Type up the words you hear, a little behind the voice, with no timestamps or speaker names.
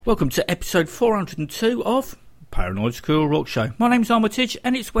Welcome to episode 402 of Paranoid Squirrel Rock Show. My name's Armitage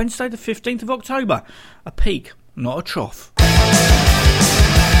and it's Wednesday the 15th of October. A peak, not a trough.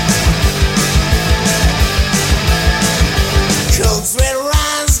 Cold sweat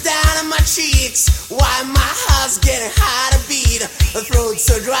runs down my cheeks while my heart's getting hard to beat. The throat's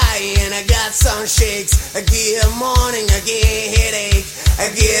so dry and I got some shakes. I get morning again, headache. I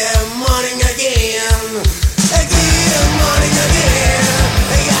get morning again. I get morning again.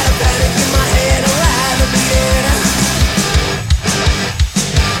 I got a panic in my head, I'm right again.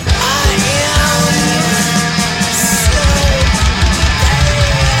 I am so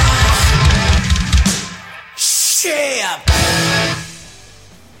bad. Shit.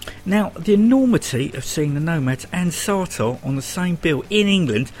 Now, the enormity of seeing the Nomads and Sartor on the same bill in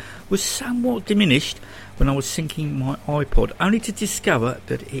England was somewhat diminished when I was syncing my iPod, only to discover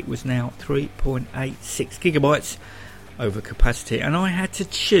that it was now 3.86 gigabytes over capacity, and I had to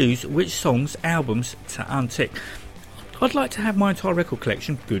choose which songs, albums to untick. I'd like to have my entire record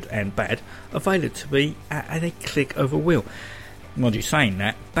collection, good and bad, available to me at a click of a wheel. Mind you saying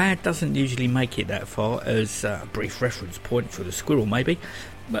that, bad doesn't usually make it that far, as a brief reference point for the squirrel maybe.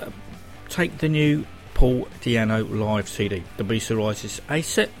 But take the new Paul Di'Anno live CD. The Beast Arises, a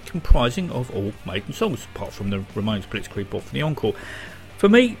set comprising of all Maiden songs, apart from the Ramones Blitzkrieg off the encore. For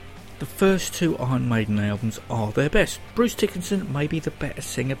me, the first two Iron Maiden albums are their best. Bruce Dickinson may be the better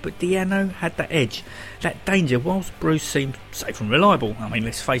singer, but Di'Anno had that edge, that danger, whilst Bruce seemed safe and reliable. I mean,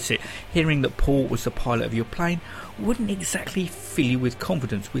 let's face it, hearing that Paul was the pilot of your plane wouldn't exactly fill you with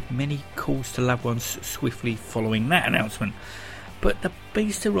confidence, with many calls to loved ones swiftly following that announcement. But the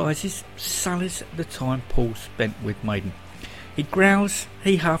Beast Arises sullies the time Paul spent with Maiden. He growls,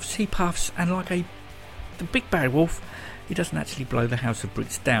 he huffs, he puffs, and like the big bad wolf, he doesn't actually blow the house of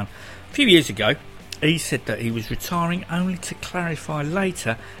bricks down. A few years ago, he said that he was retiring, only to clarify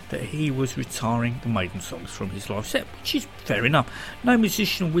later that he was retiring the Maiden songs from his live set, which is fair enough. No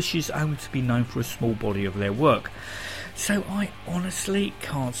musician wishes only to be known for a small body of their work. So I honestly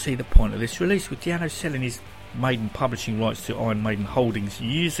can't see the point of this release, with Di'Anno selling his Maiden publishing rights to Iron Maiden Holdings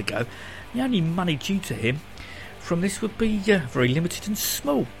years ago. The only money due to him from this would be very limited and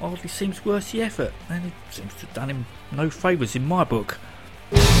small. Hardly seems worth the effort, and it seems to have done him no favours in my book.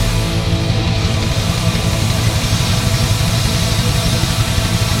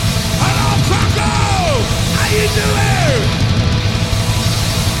 Hello, Paco! How you doing?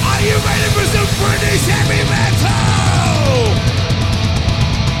 Are you ready for some British heavy metal?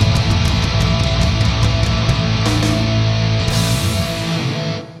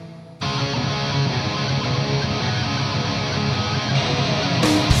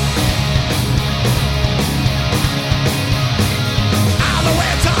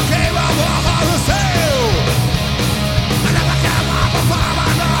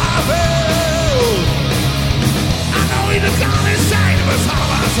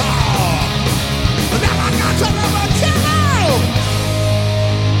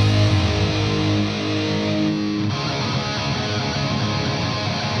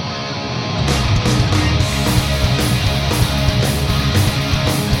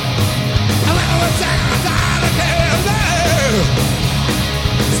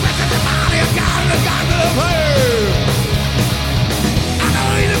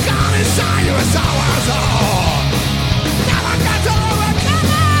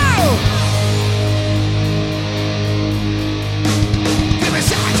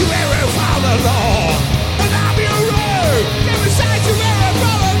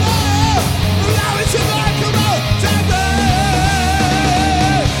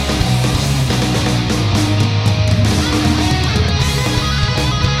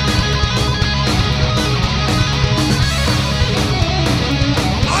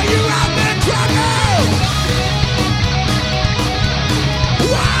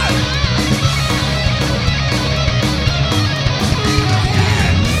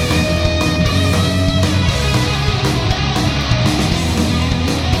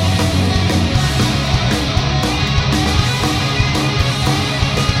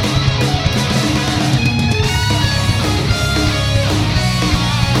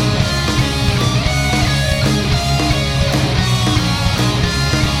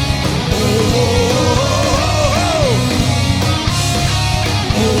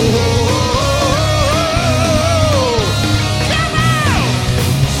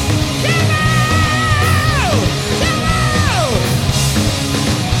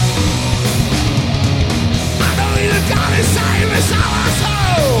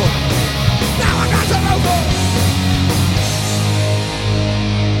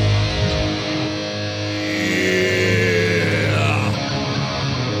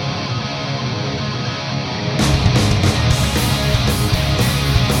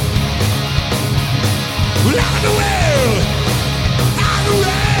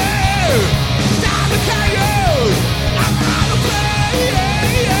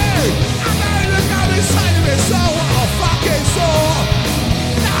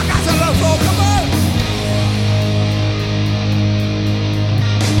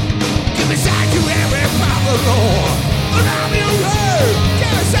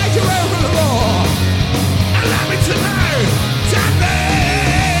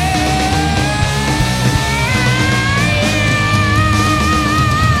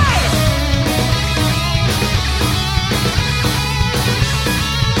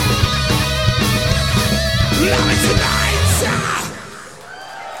 Love it tonight.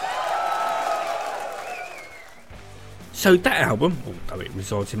 So that album, although it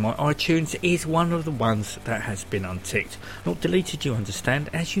resides in my iTunes, is one of the ones that has been unticked. Not deleted, you understand,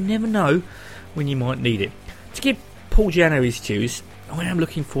 as you never know when you might need it. To give Paul Jano his dues, I am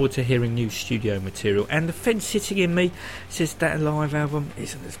looking forward to hearing new studio material, and the fence sitting in me says that a live album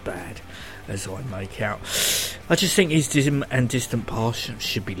isn't as bad as I make out. I just think his dim and distant past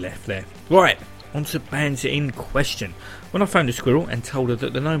should be left there. Right, on to bands in question. When I phoned the Squirrel and told her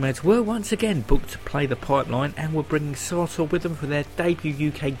that the Nomads were once again booked to play the Pipeline and were bringing Sartor with them for their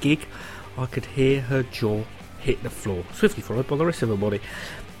debut UK gig, I could hear her jaw hit the floor, swiftly followed by the rest of her body.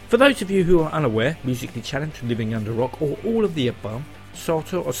 For those of you who are unaware, musically challenged, living under a rock, or all of the above,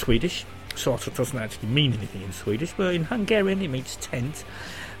 Sartor are Swedish. Sartor doesn't actually mean anything in Swedish, but in Hungarian it means tent.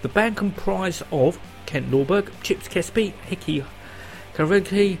 The band comprised of Kent Norberg, Chips Kesby, Hickey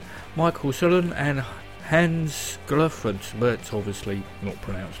Karinki, Michael Sullen and Hans Gluford, but it's obviously not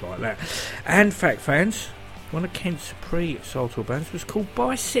pronounced like that. And fact fans, one of Kent's pre-Sartor bands was called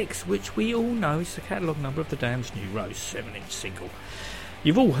By Six, which we all know is the catalogue number of the Damned's new Rose 7-inch single.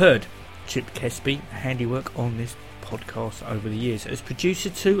 You've all heard Chip Kesby handiwork on this podcast over the years as producer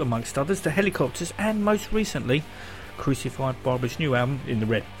to, amongst others, the Helicopters and most recently Crucified Barber's new album In the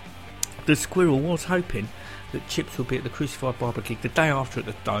Red. The Squirrel was hoping that Chips would be at the Crucified Barber gig the day after at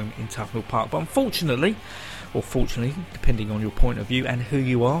the Dome in Tufnell Park, but unfortunately, or fortunately, depending on your point of view and who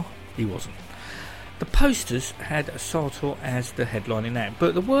you are, he wasn't. The posters had Sartor as the headlining act,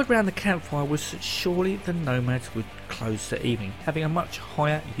 but the word round the campfire was that surely the Nomads would close the evening, having a much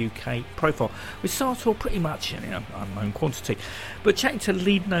higher UK profile, with Sartor pretty much an unknown quantity. But chatting to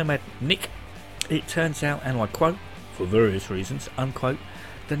lead Nomad Nick, it turns out, and I quote, for various reasons, unquote,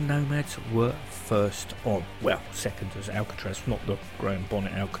 the Nomads were first on. Well, second as Alcatraz, not the Graham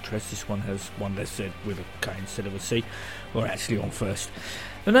Bonnet Alcatraz. This one has one less Z with a K instead of a C. We're actually on first.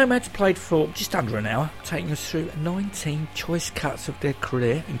 The Nomads played for just under an hour, taking us through 19 choice cuts of their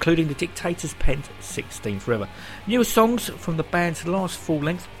career, including the Dictator's penned 16 Forever. Newer songs from the band's last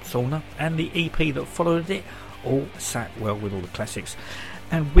full-length, Sauna, and the EP that followed it, all sat well with all the classics.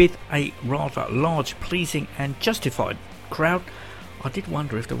 And with a rather large, pleasing and justified crowd, I did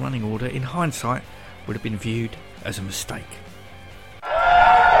wonder if the running order, in hindsight, would have been viewed as a mistake.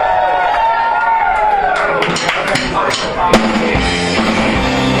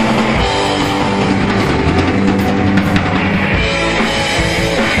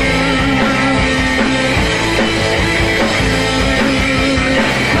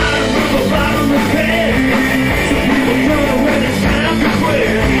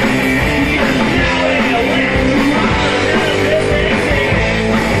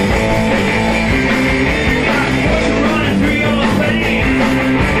 Through your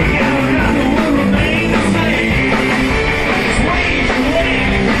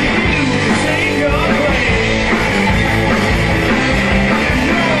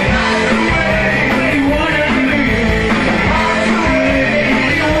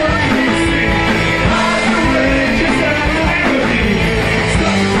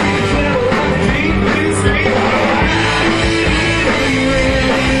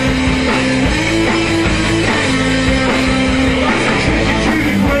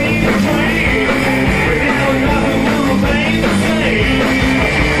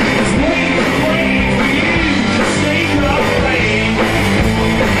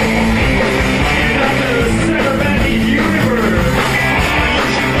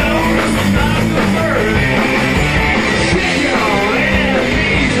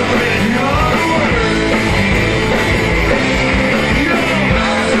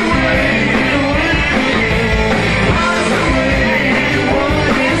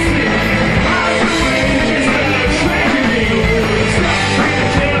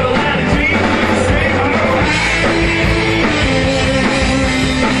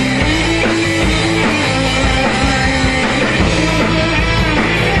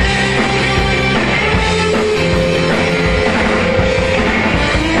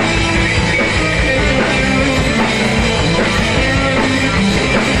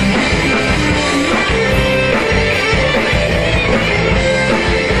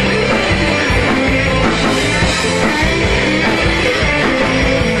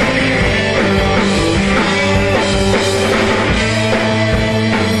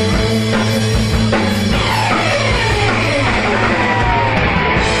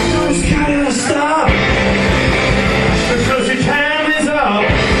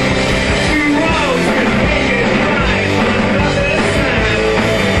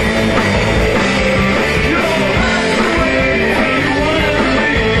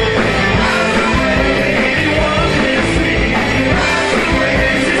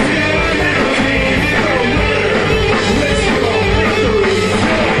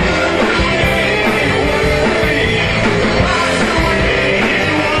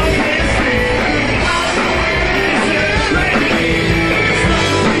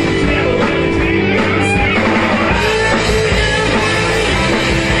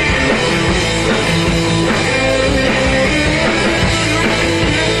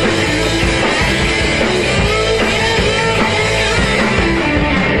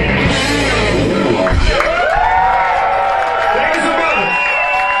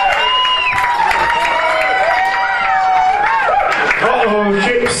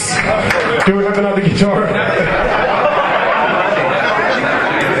potato chips. Do we have another guitar?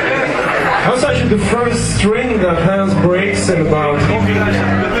 That was actually the first string that Hans breaks in about a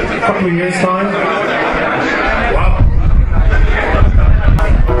couple of years' time. Wow.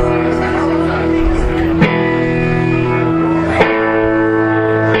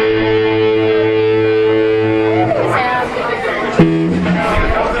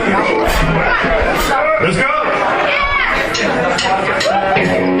 Let's go!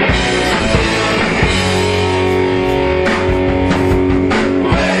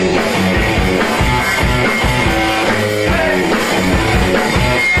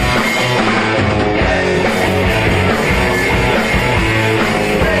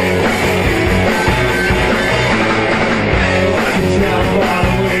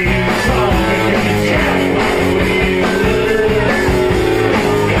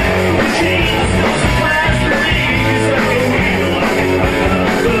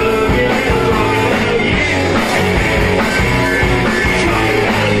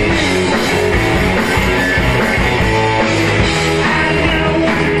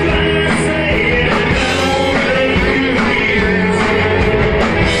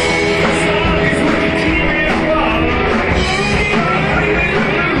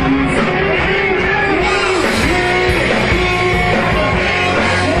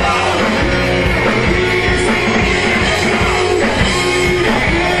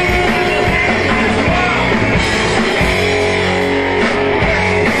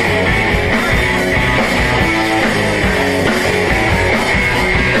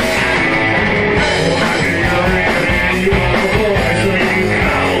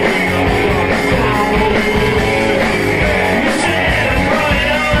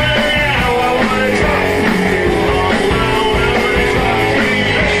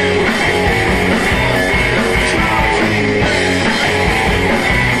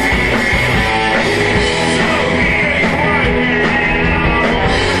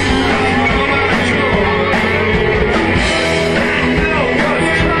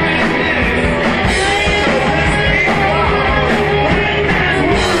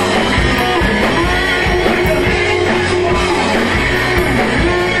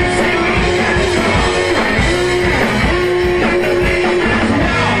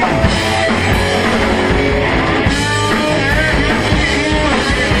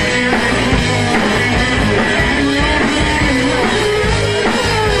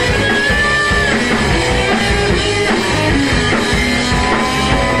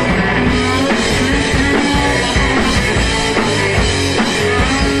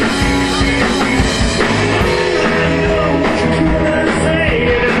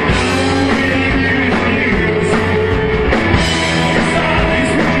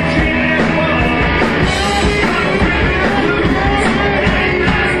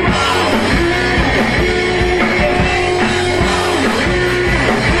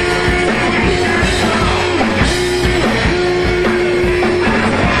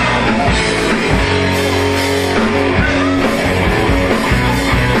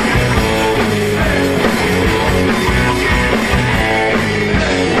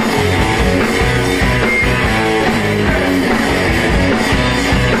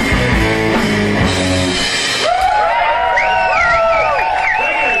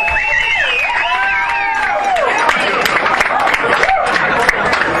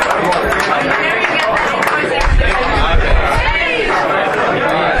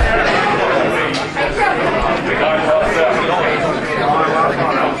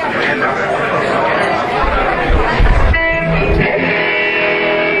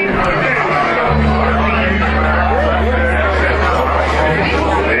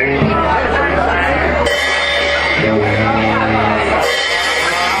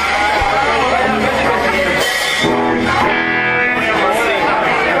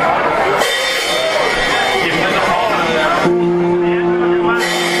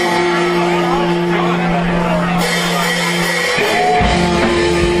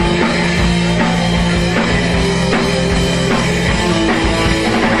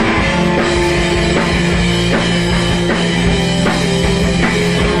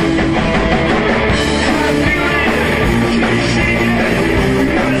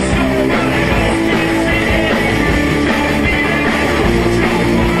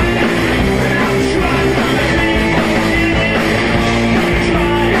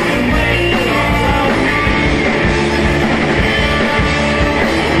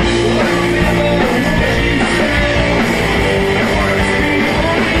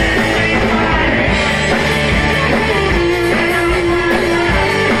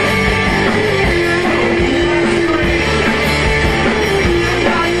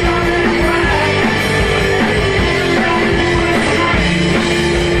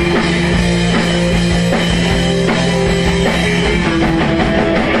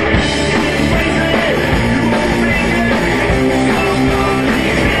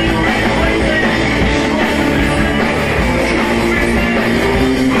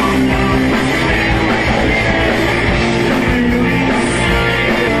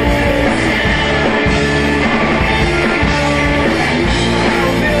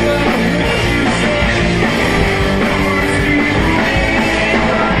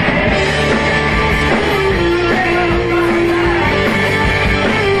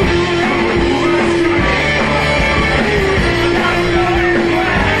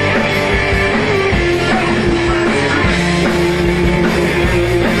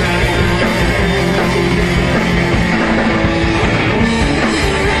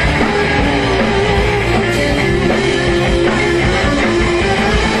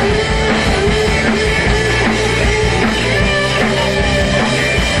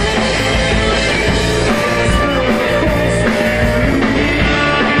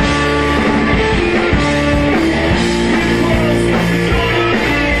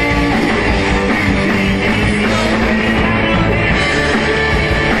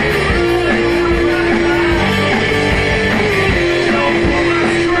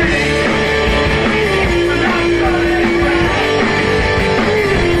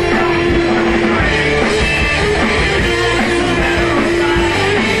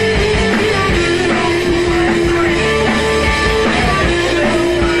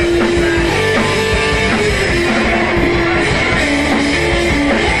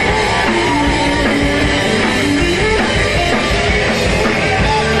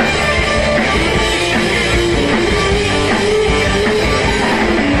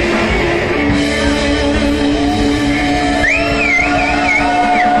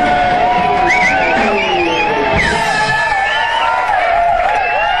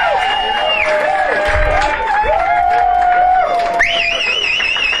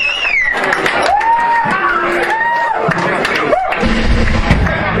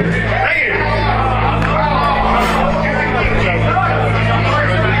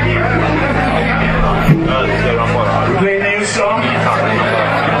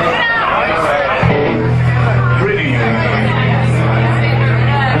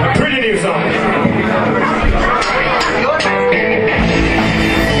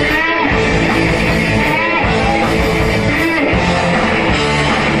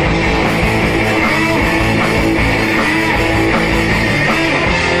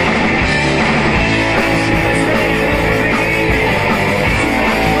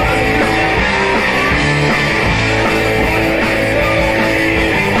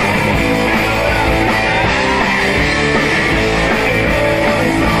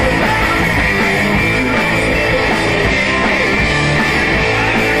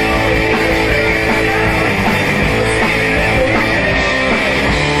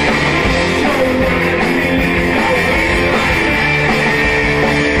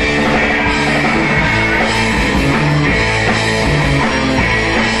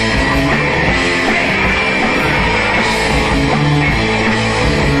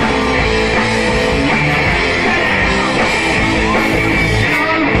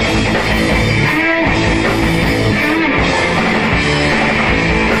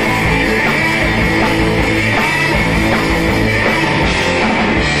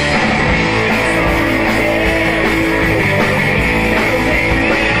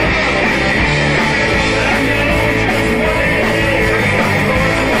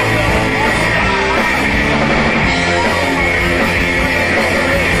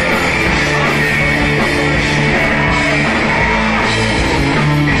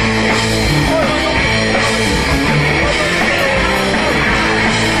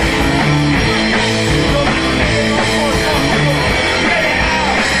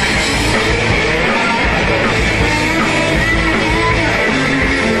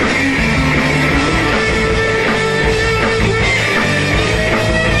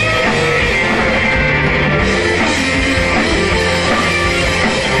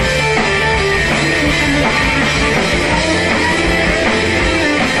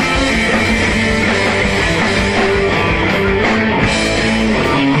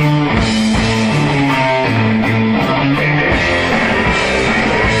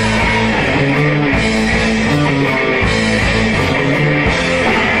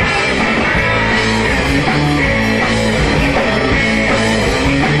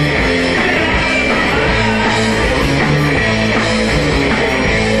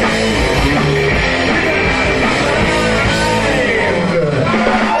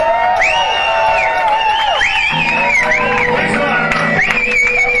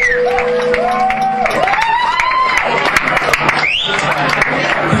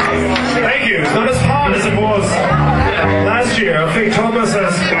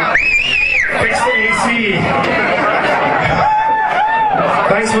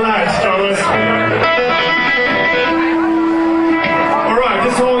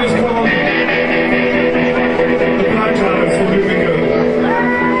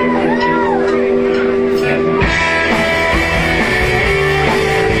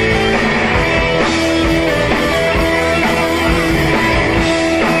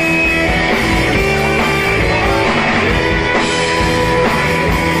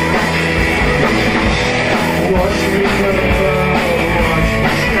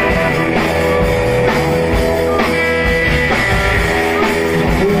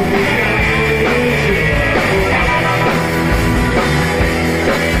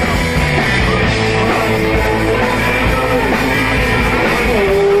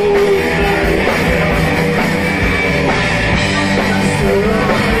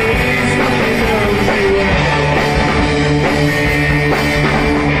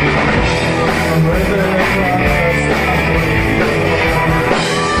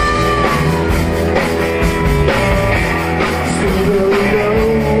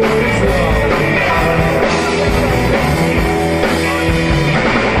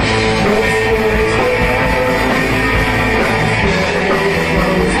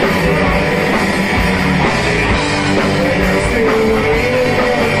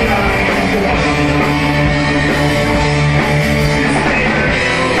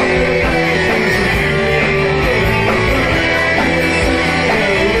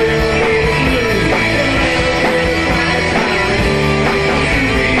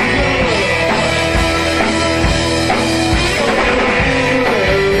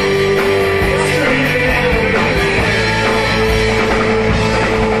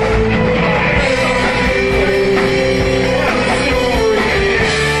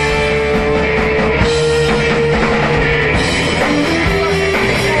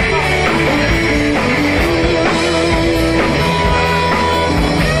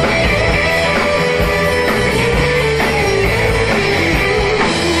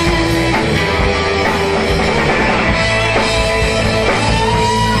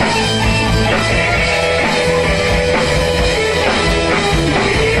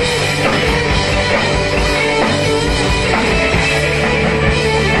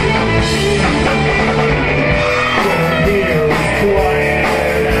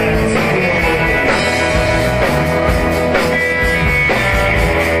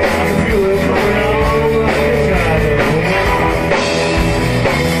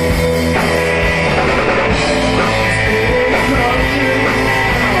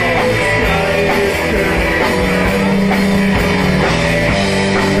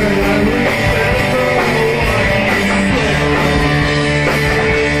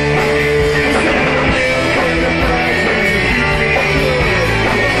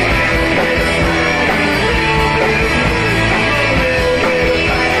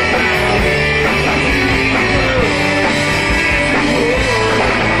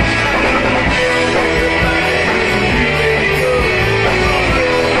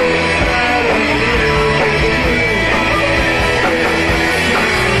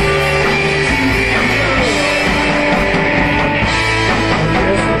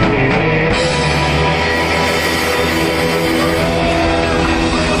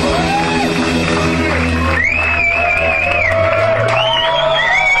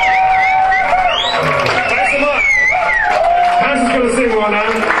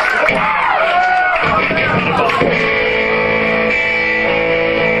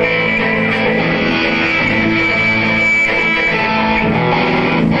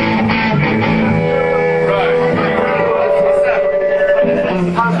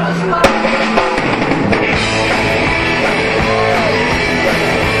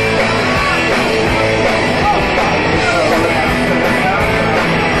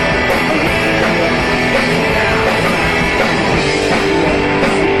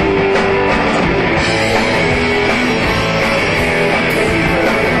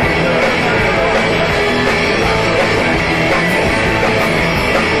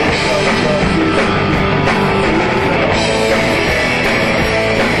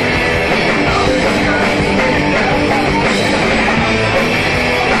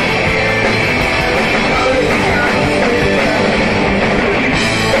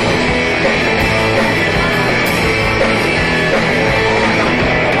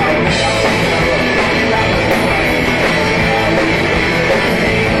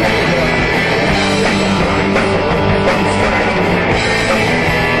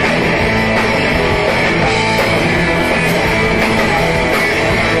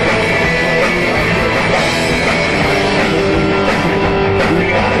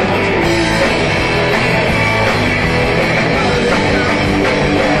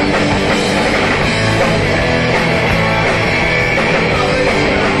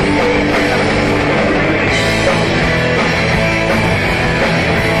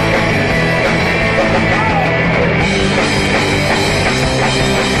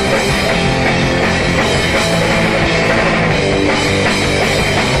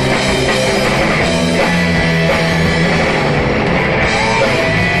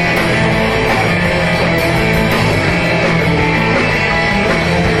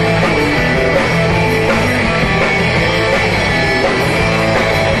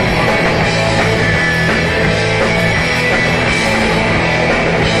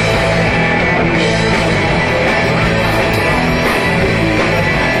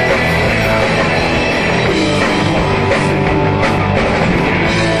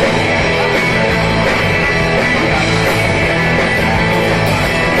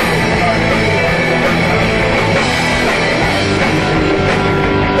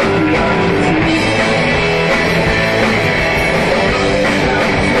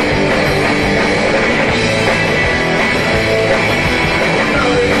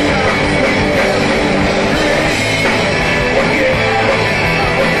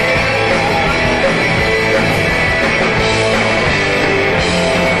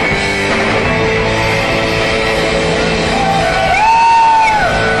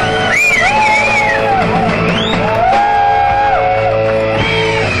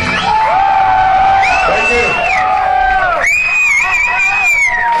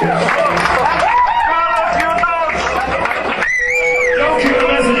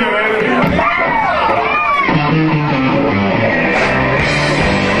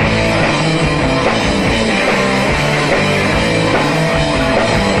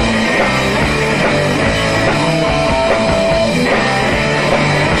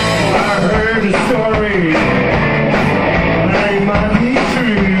 worry. I might be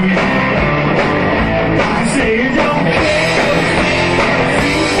true. You say you don't care.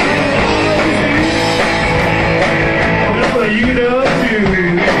 That's what you don't do.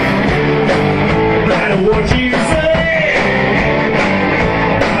 No matter what you say,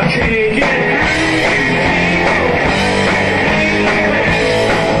 I can't get.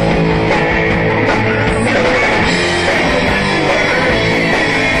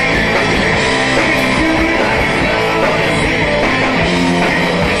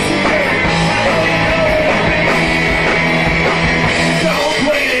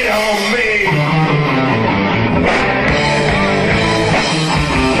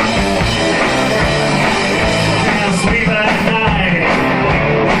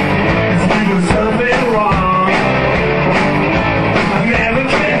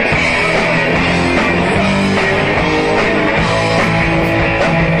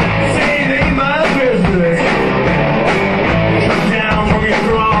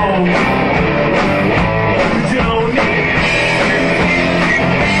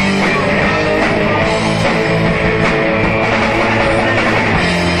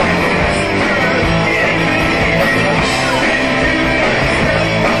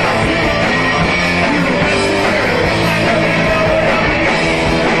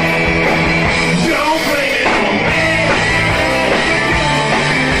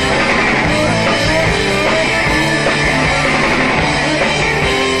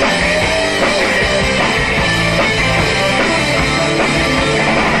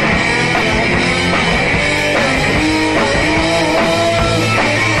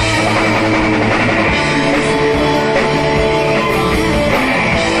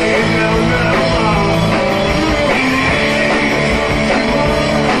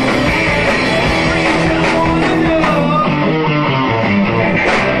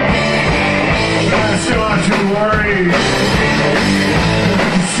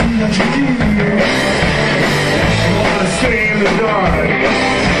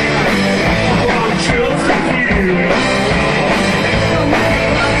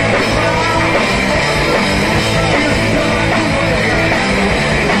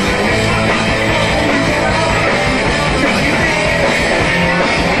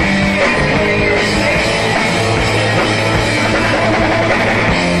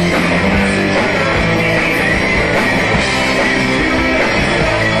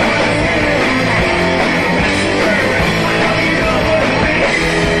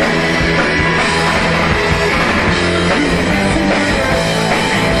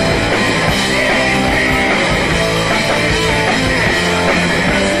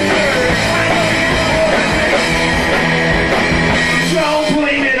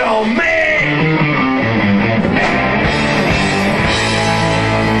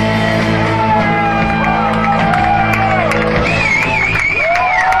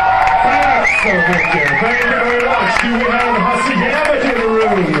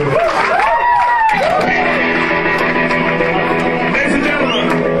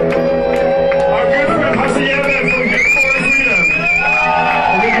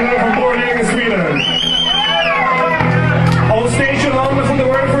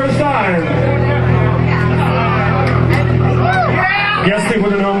 Guesting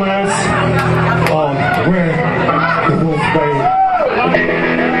with the nomads on where the wolf bay.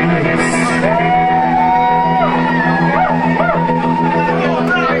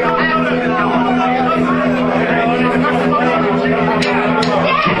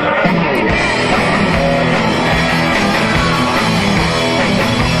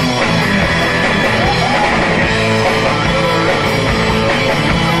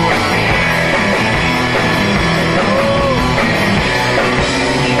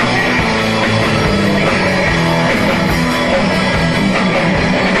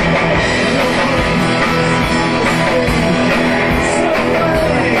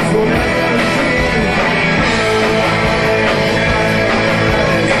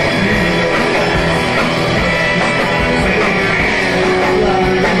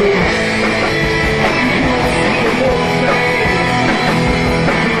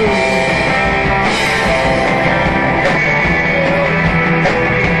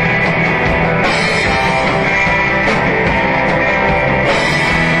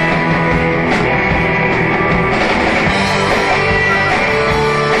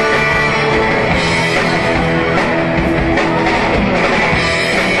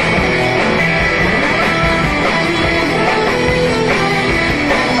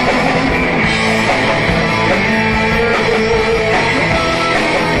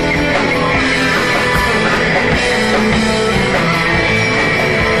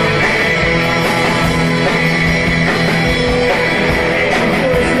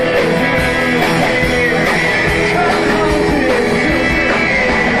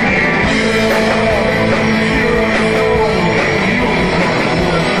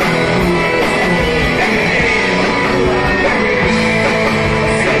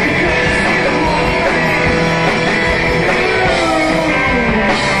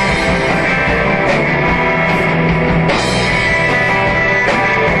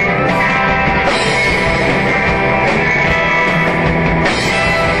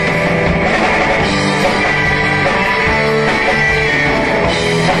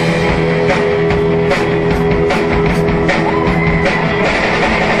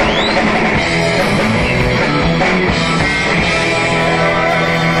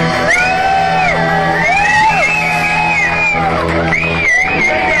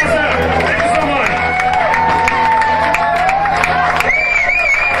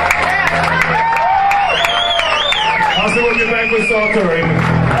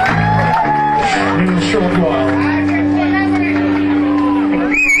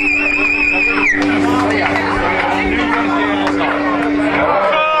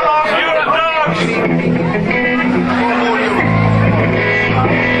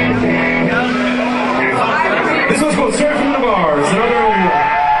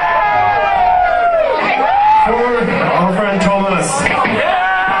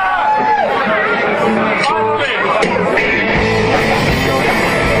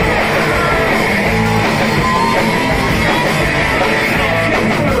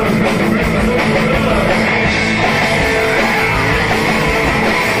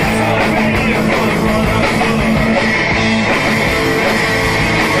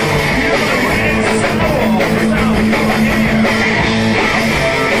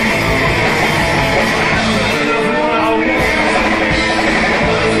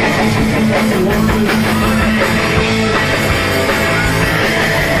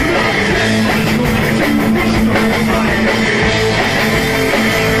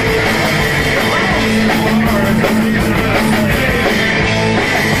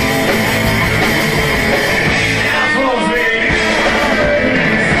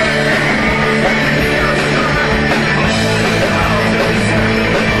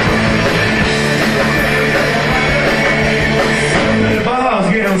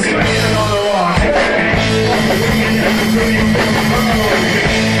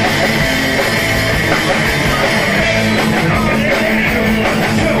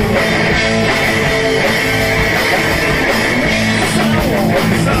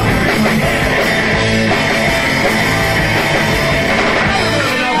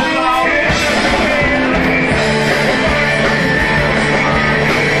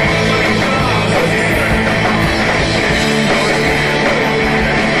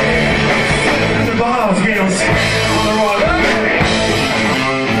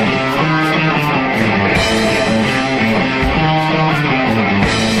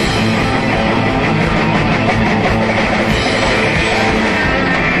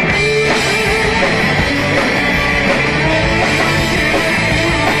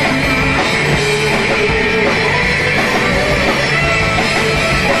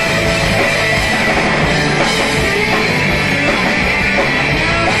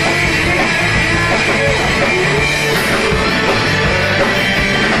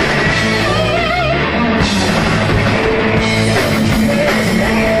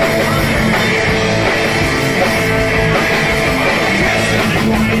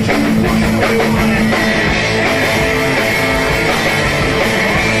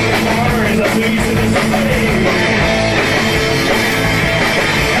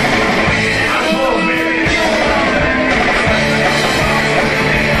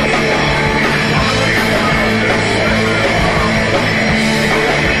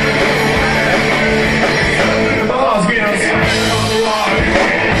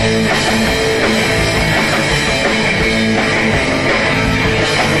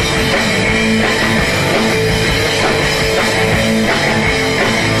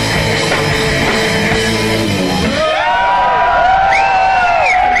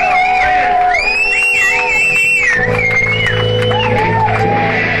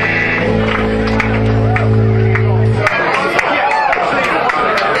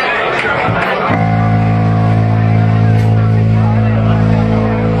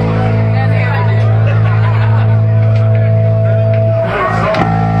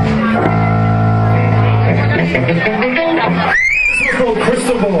 This one's called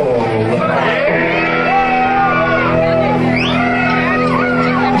Crystal Ball.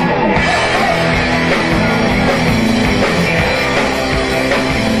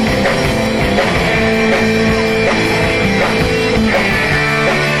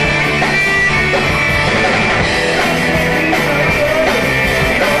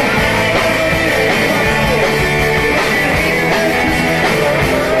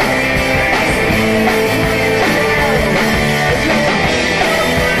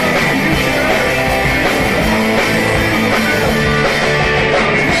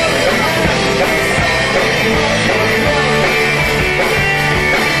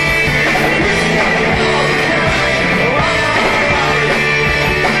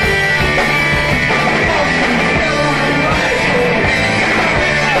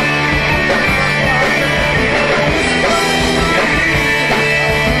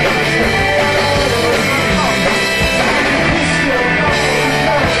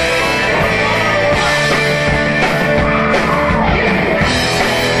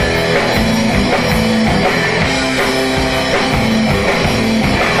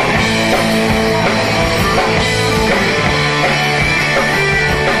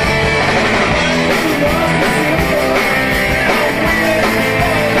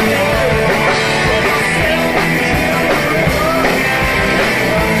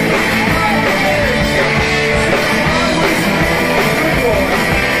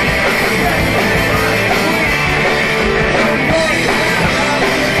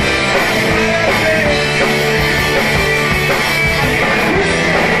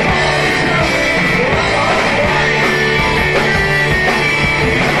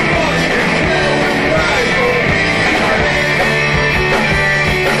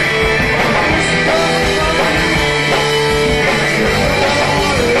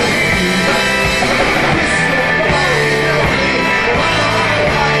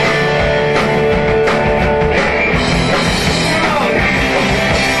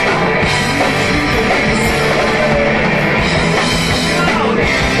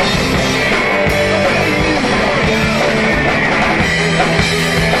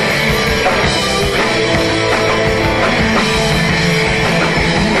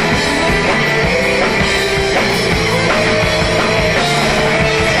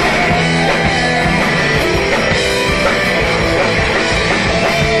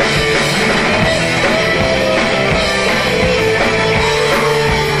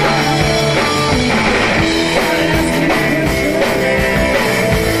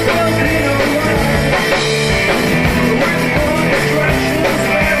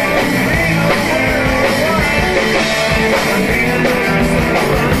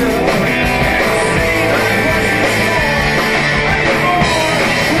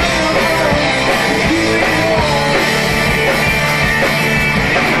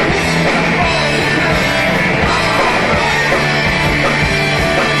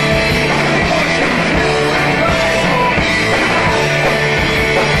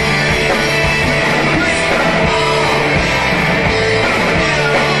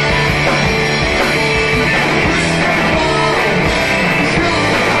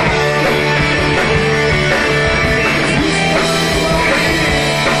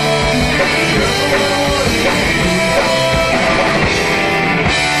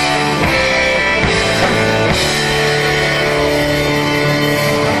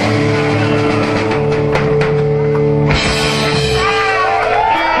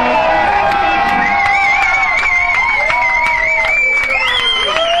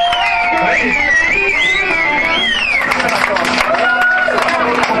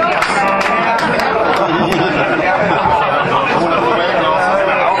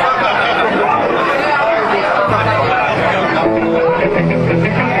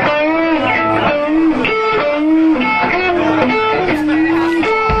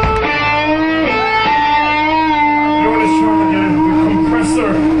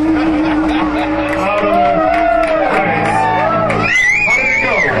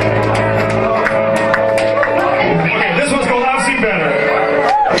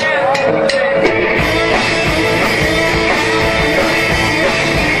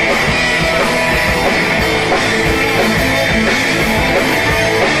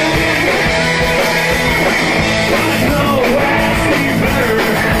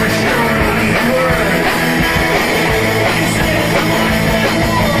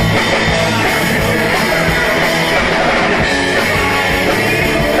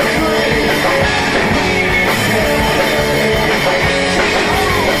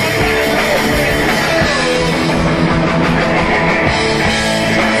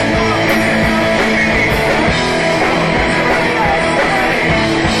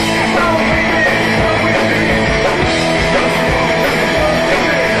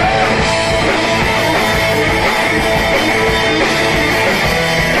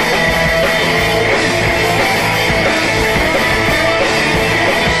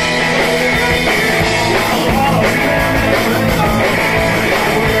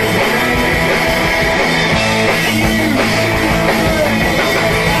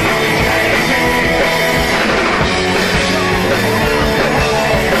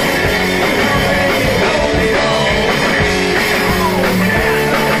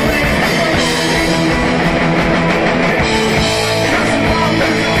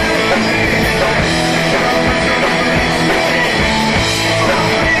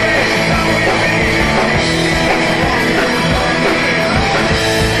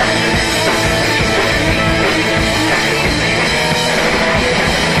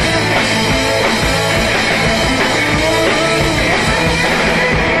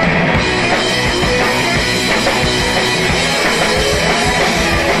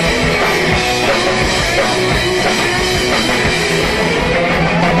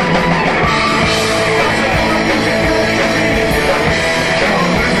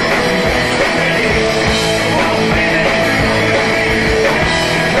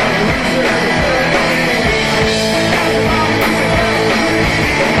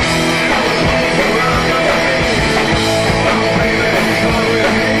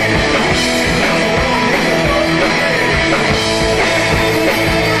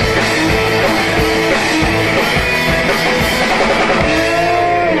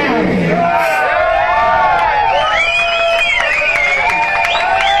 So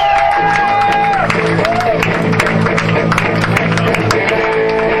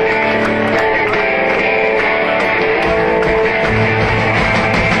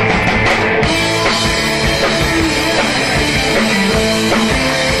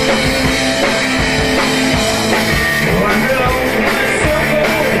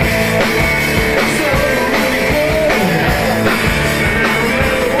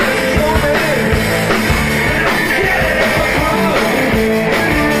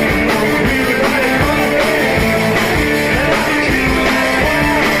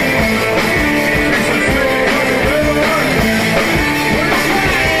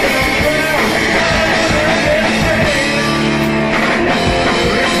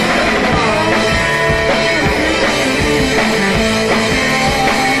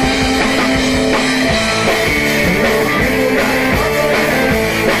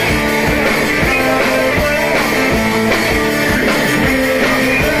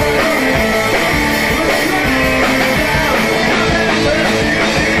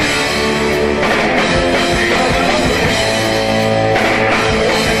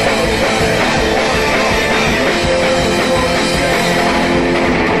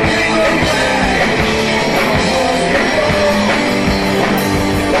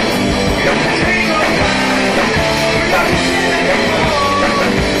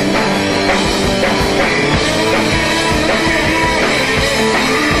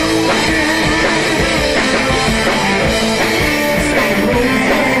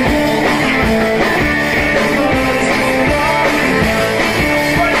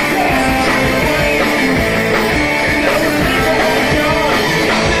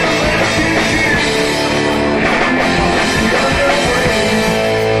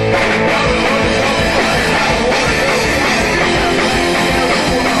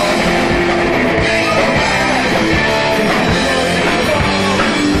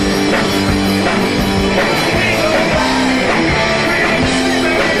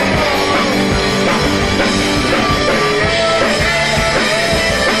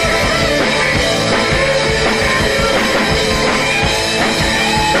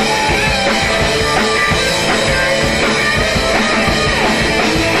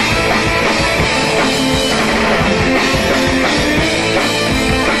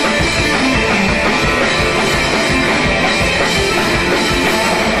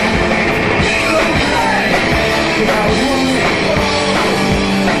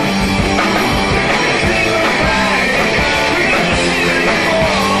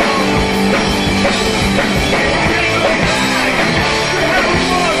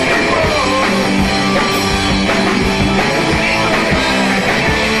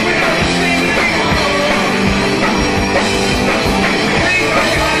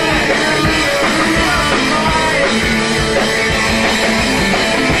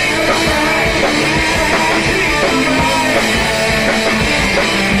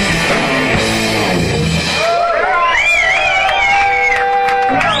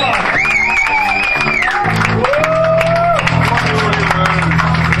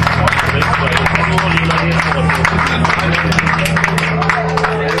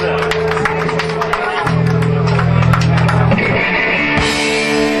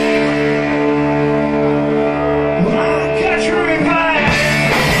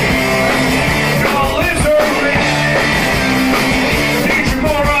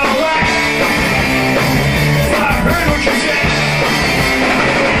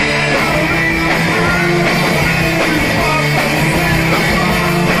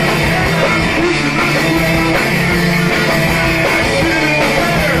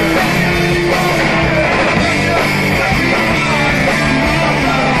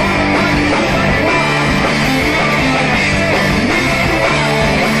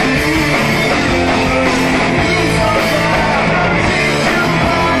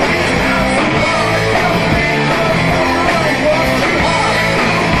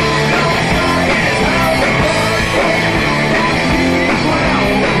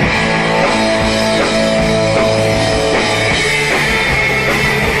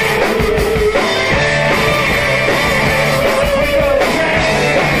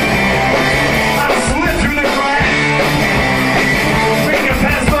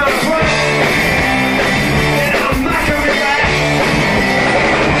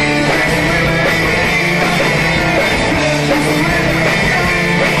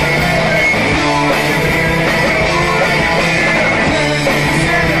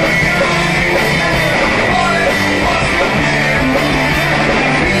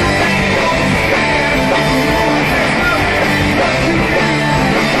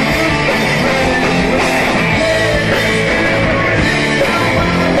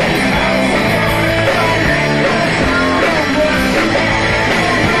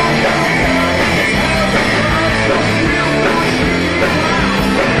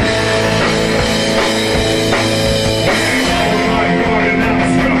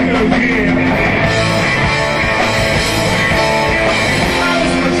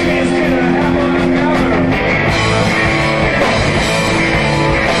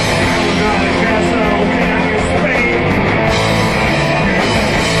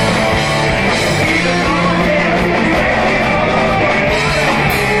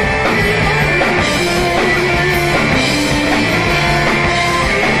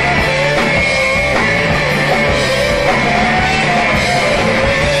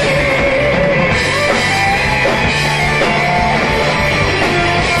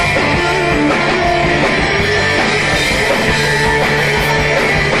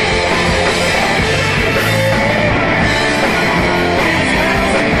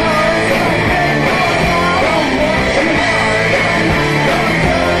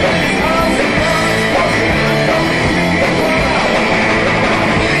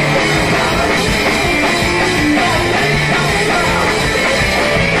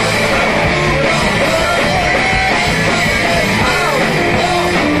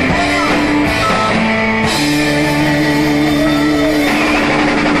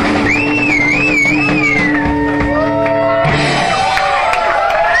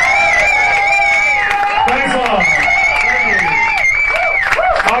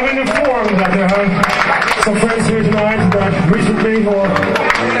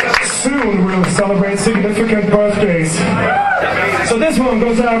soon we'll celebrate significant birthdays. So this one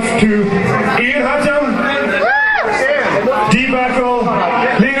goes out to Ian Hutton, Dee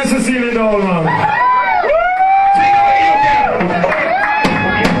Backel, Lena Cecilia Dahlman.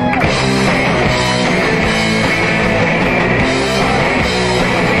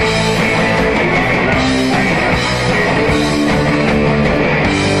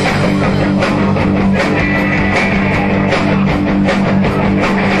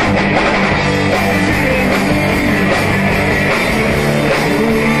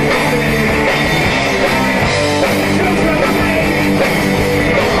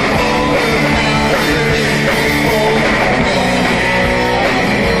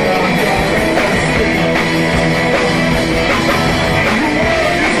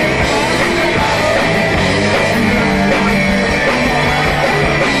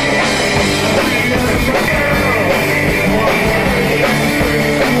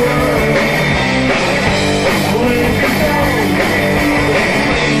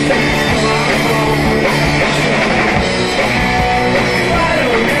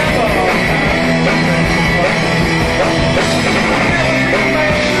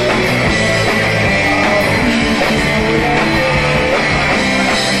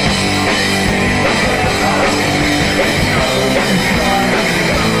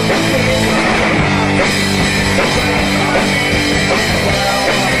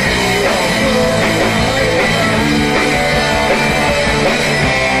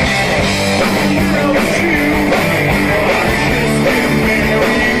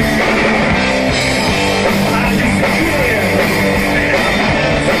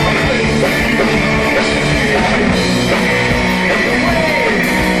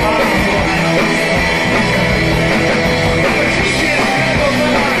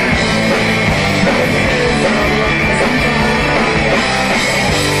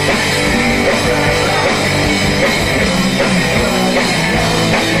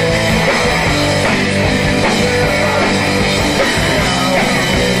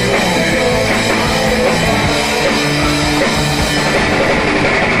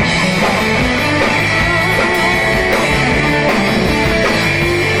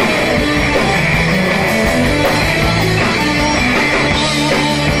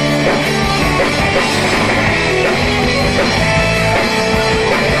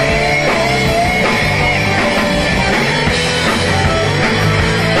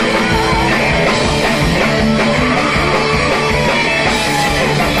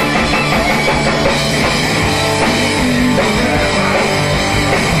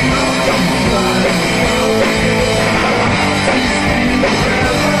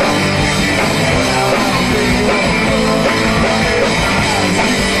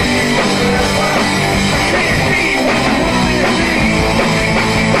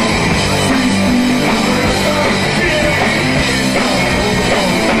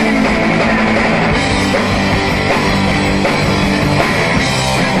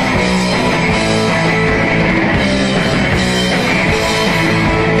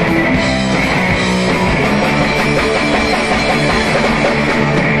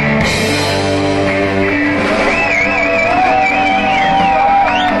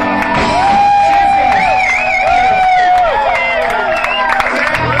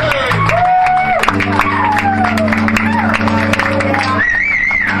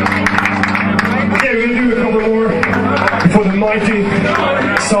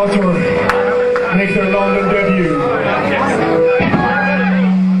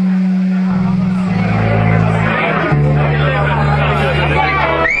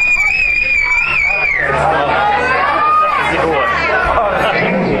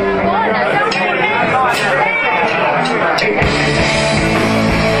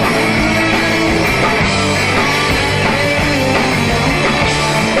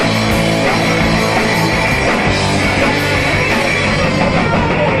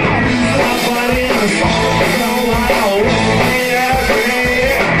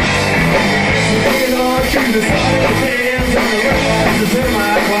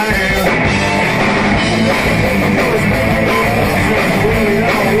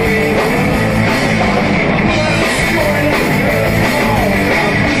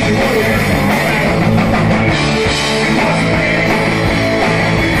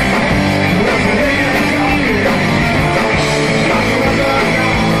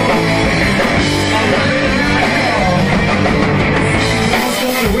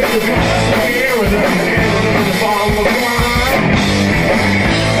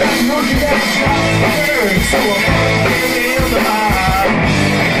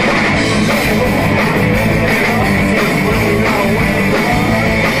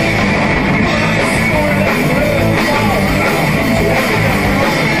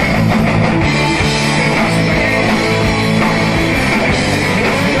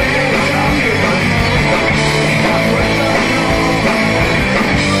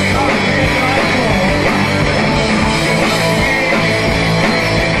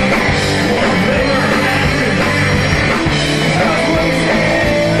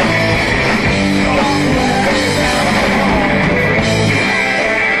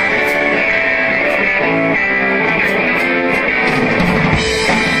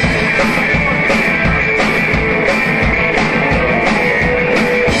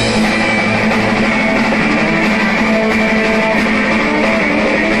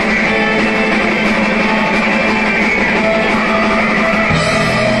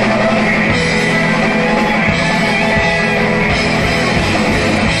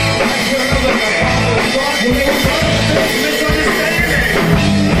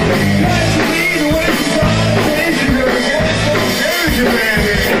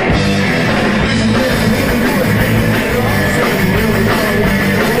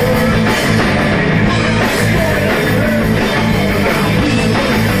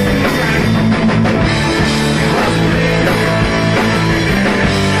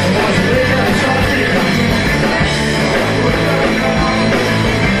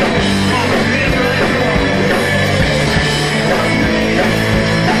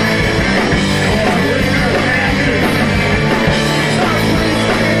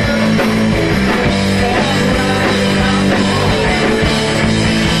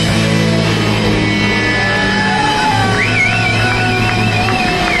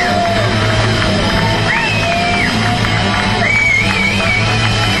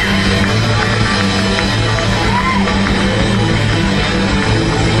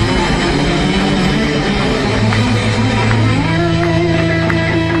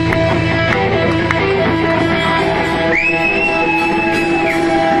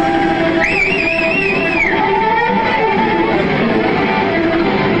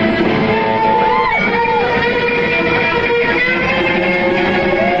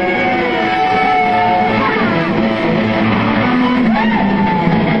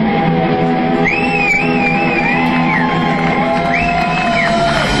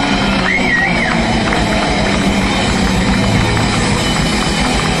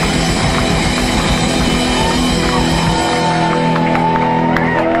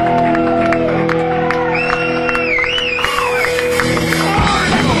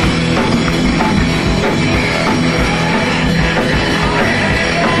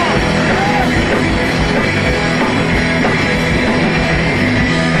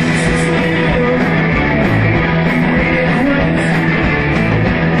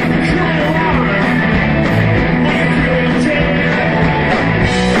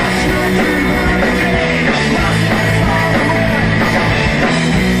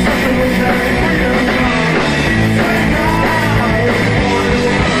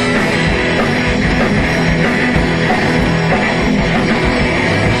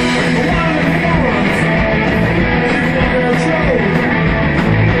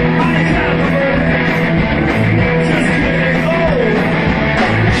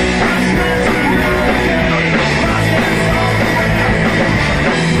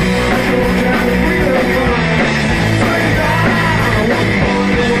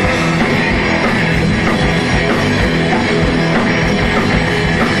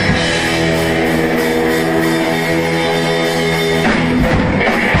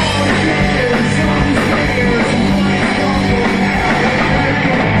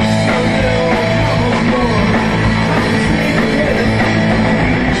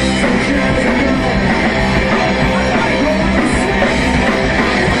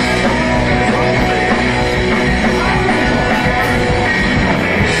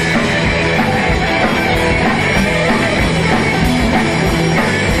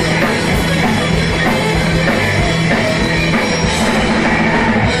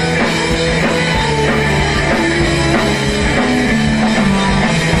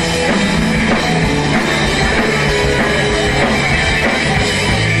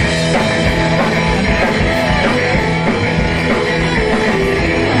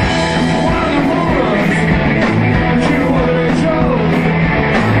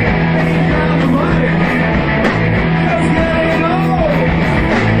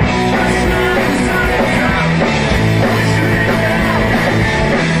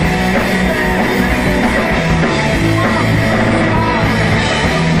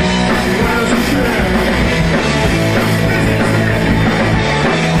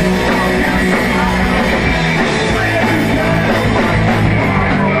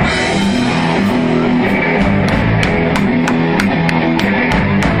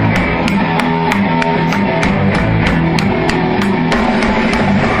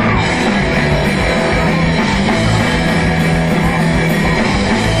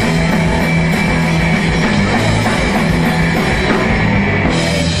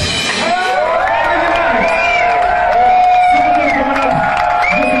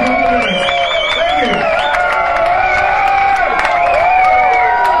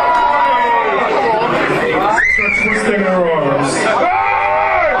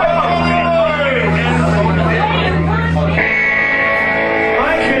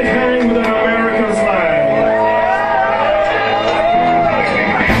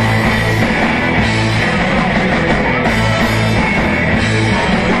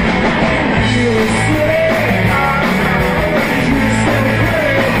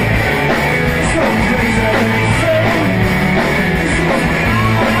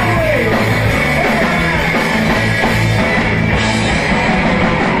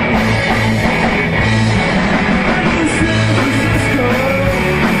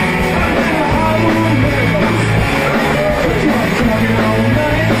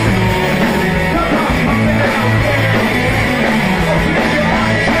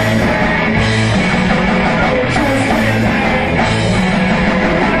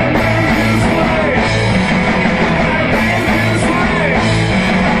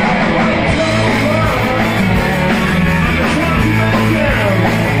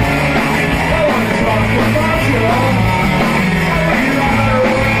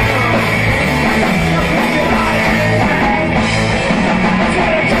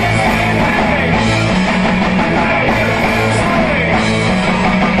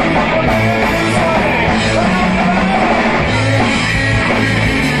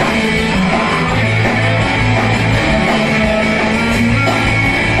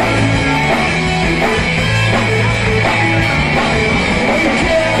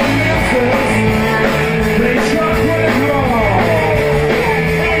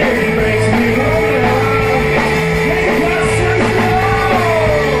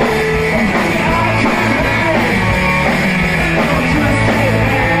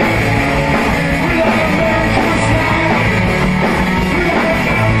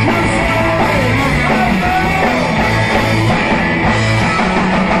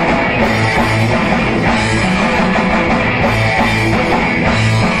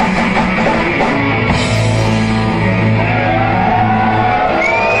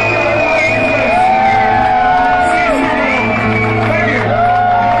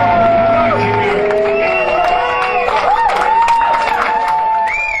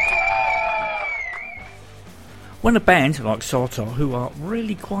 when a band like Sartor, who are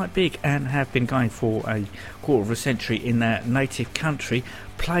really quite big and have been going for a quarter of a century in their native country,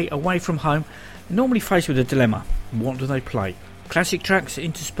 play away from home, they're normally faced with a dilemma. What do they play? Classic tracks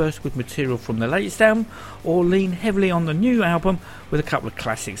interspersed with material from their latest album, or lean heavily on the new album with a couple of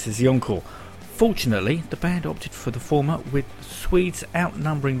classics as the encore? Fortunately, the band opted for the former, with the Swedes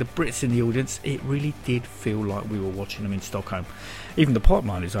outnumbering the Brits in the audience. It really did feel like we were watching them in Stockholm. Even the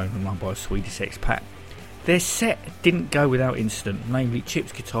pipeline is owned and run by a Swedish expat. Their set didn't go without incident, namely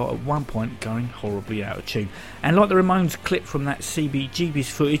Chip's guitar at one point going horribly out of tune. And like the Ramones clip from that CBGB's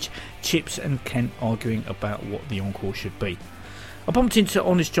footage, Chips and Kent arguing about what the encore should be. I bumped into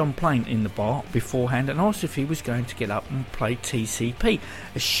Honest John Plain in the bar beforehand and asked if he was going to get up and play TCP,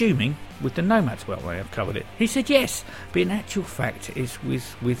 assuming with the Nomads, well, they have covered it. He said yes, but in actual fact it's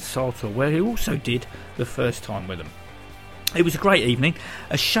with Sartor, where he also did the first time with them. It was a great evening.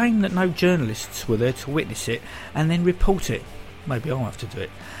 A shame that no journalists were there to witness it and then report it. Maybe I'll have to do it.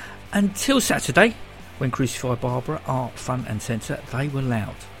 Until Saturday, when Crucified Barbara are front and centre, they were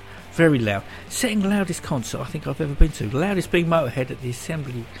loud. Very loud. Setting the loudest concert I think I've ever been to. The loudest being Motorhead at the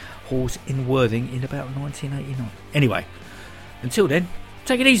Assembly Halls in Worthing in about 1989. Anyway, until then,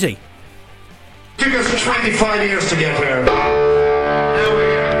 take it easy. It took us 25 years to get here. Now we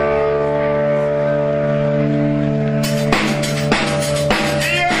go.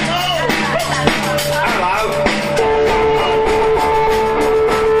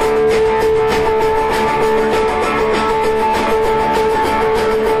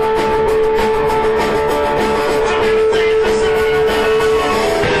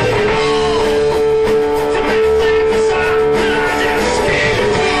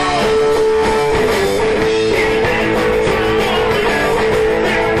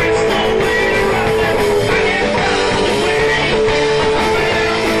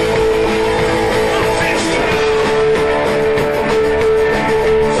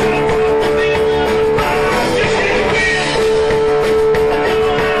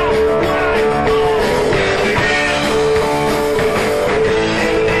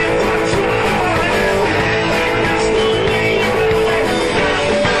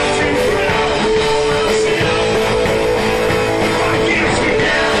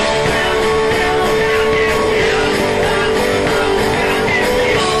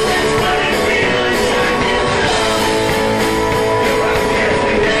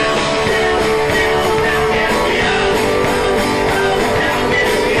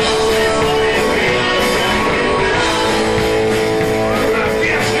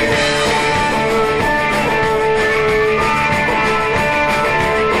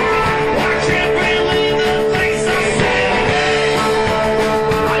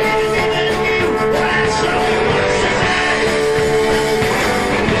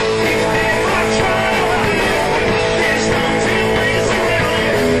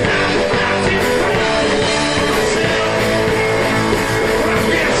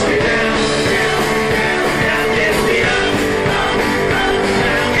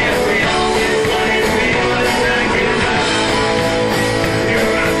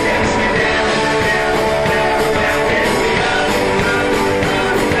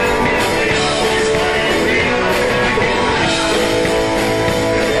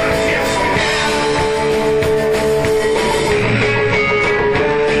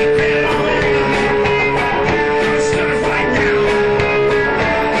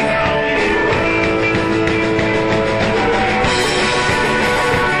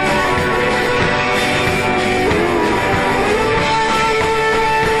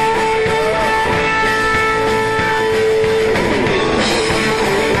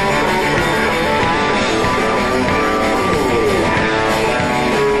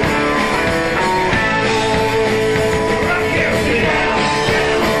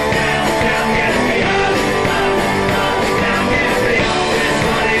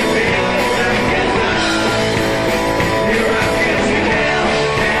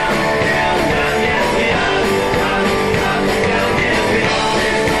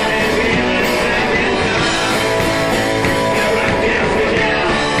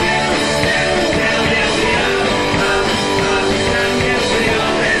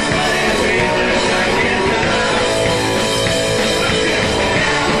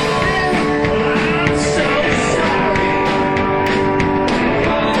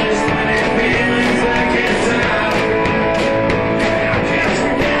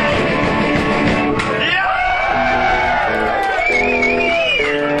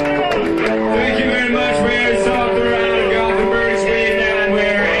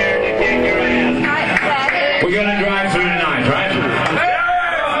 We're gonna drive through the night, right?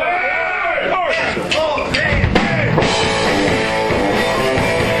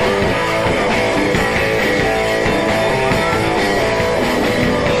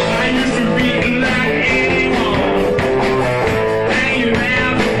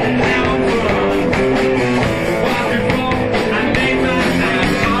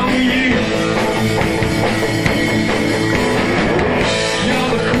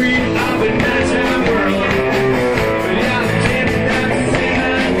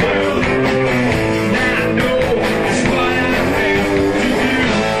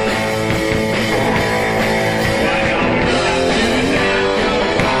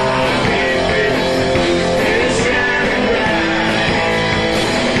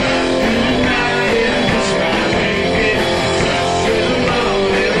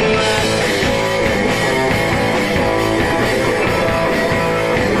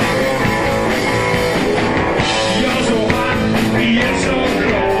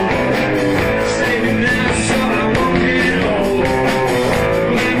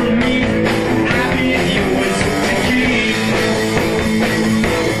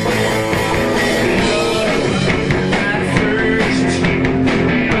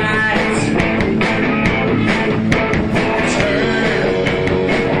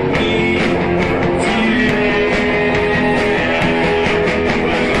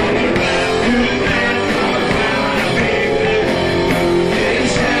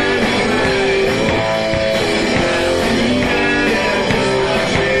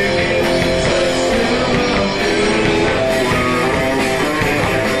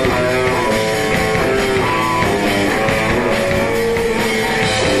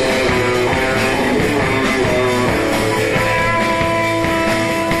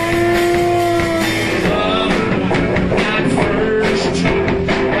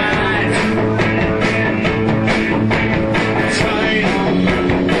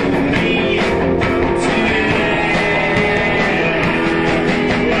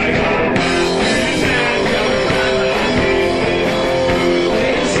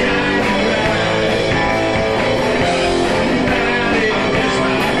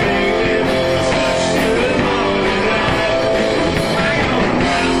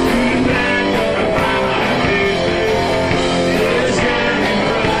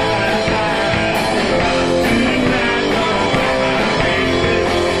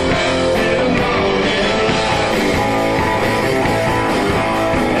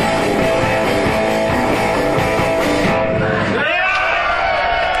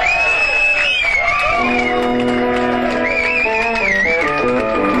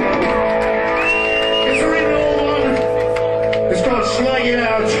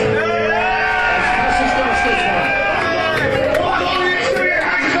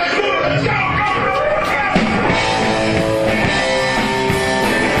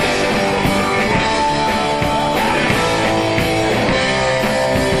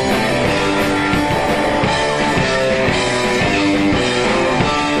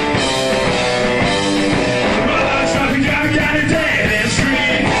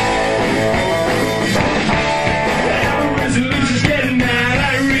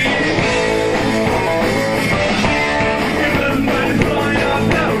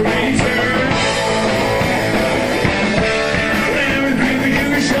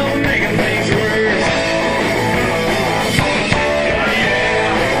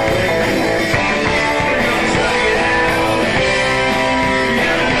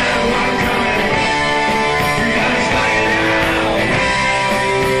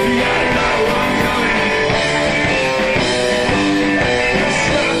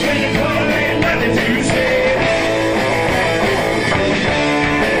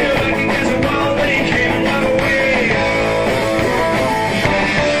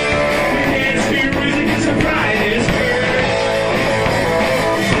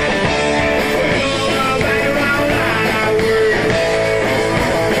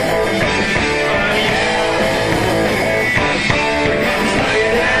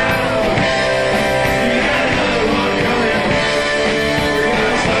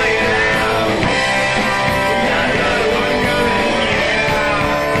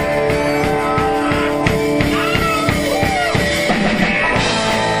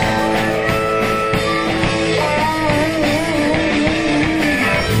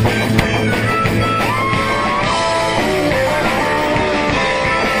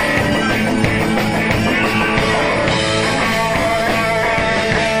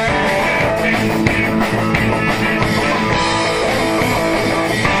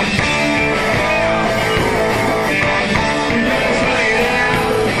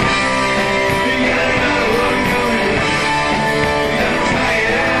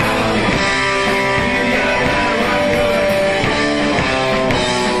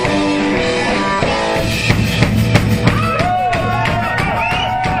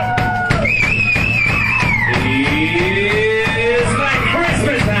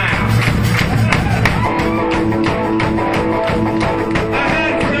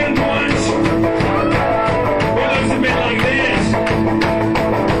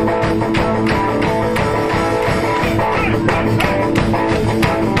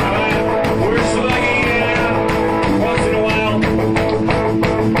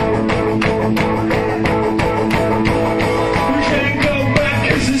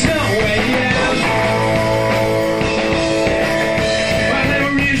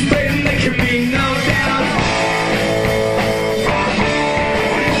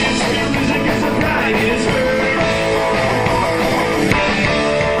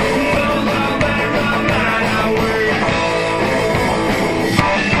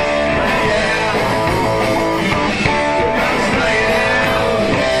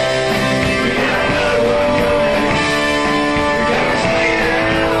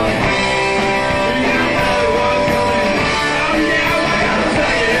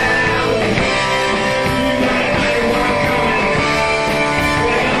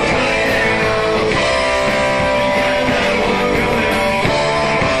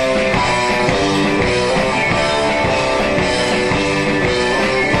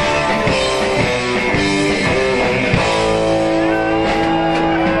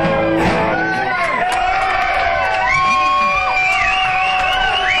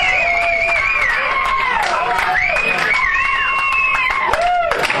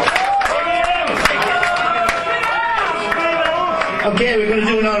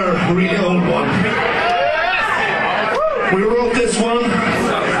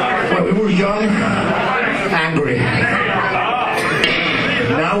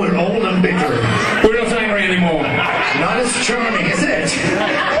 Prince Charming, is it?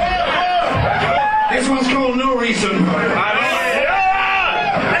 This one's called No Reason.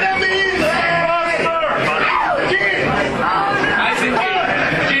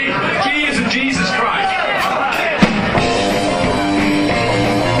 G is in Jesus Christ.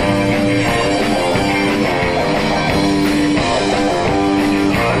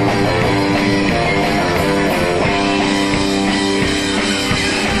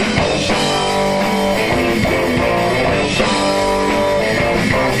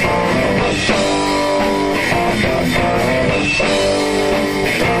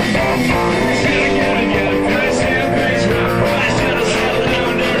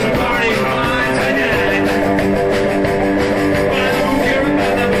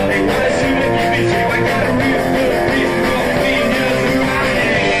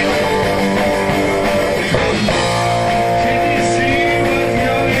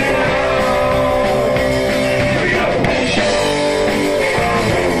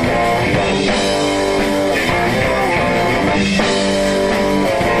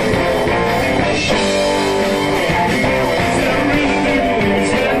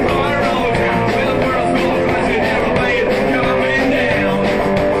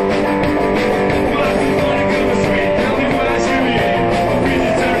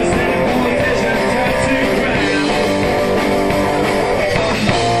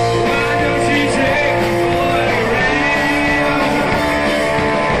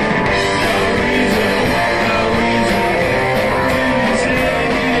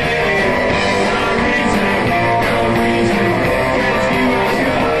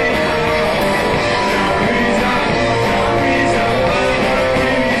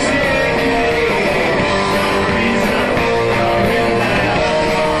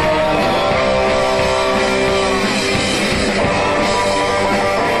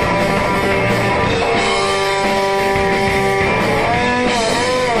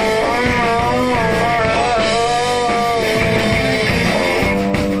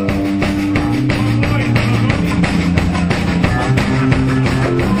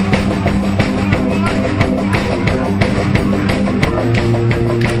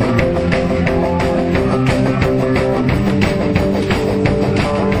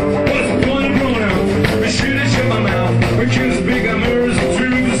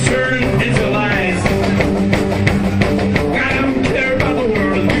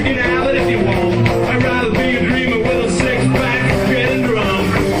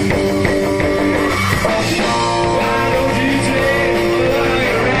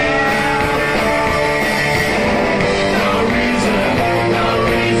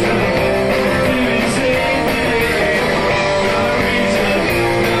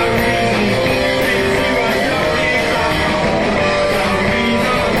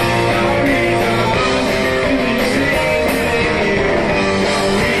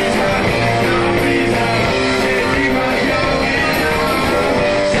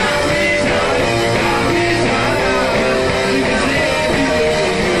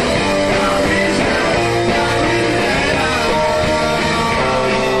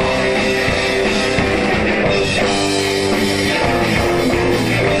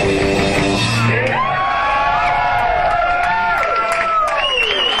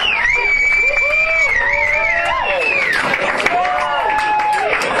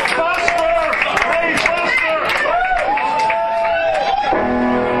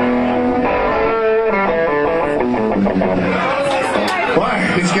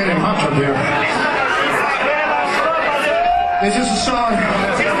 This is a song.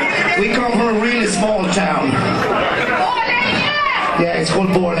 We come from a really small town. Yeah, it's called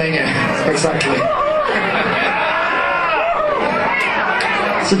Borlänge. Exactly.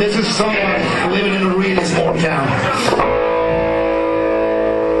 So this is a song about living in a really small town.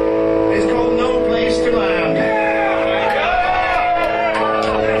 It's called No Place to Land.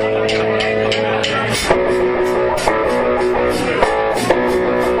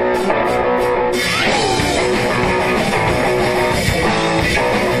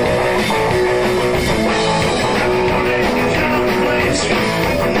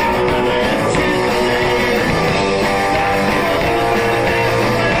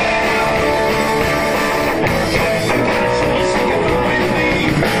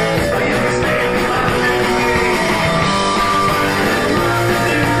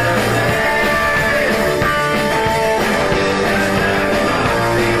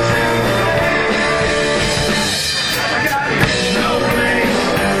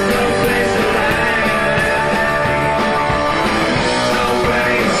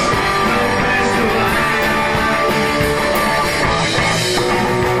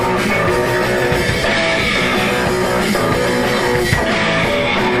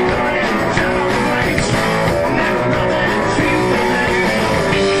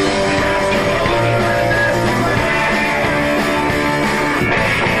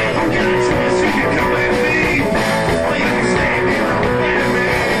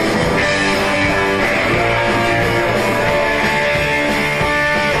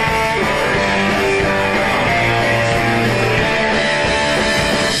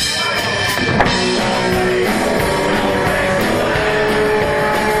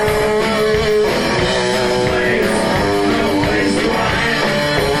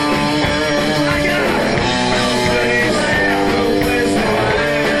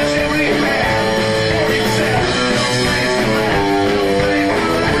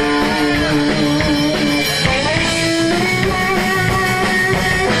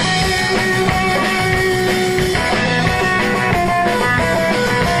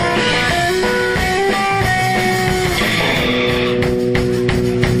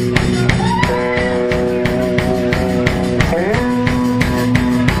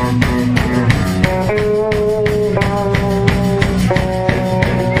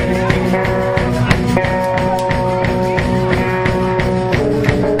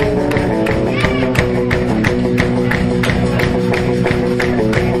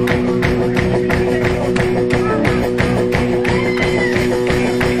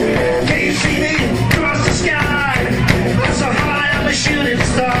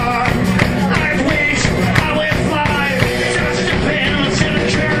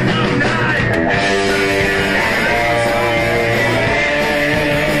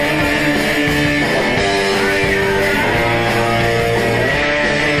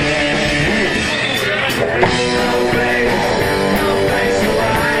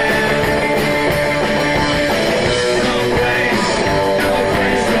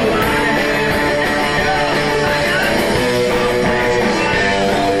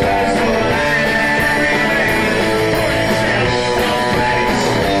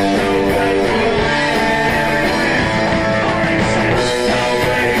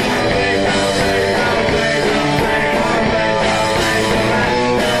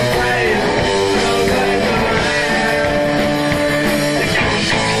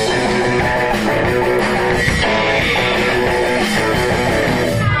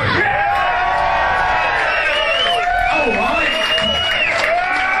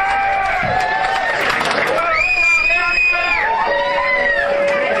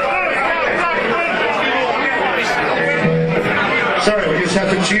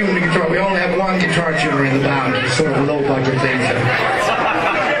 to tune the guitar. We only have one guitar tuner in the band. It's sort of a low budget thing. So.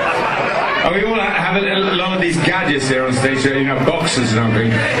 Oh, we all have a lot of these gadgets there on stage, boxes and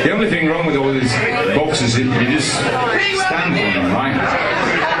everything. The only thing wrong with all these boxes is you just stand on them, right?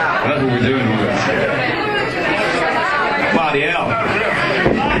 That's what we're doing with it. Bloody hell.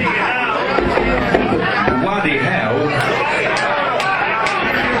 Bloody hell.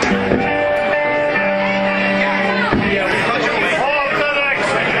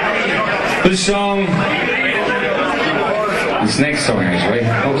 This song, this next song actually,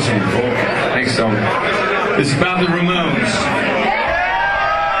 not the song before, next song, is about the Ramones.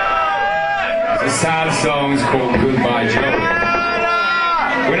 It's a sad song, it's called Goodbye Joe.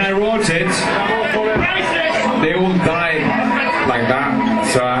 When I wrote it, they all died like that,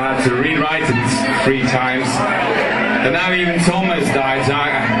 so I had to rewrite it 3 times. And now even Thomas died, so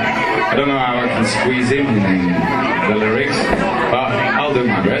I don't know how I can squeeze in the lyrics, but I'll do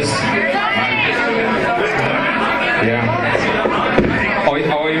my best. Yeah.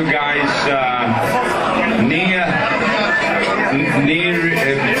 Are you guys near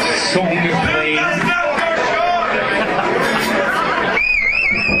song playing?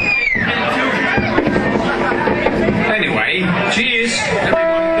 Anyway, cheers,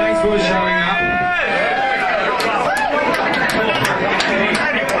 everyone. Thanks for showing up.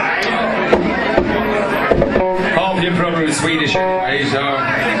 Half your problem is Swedish anyway, so.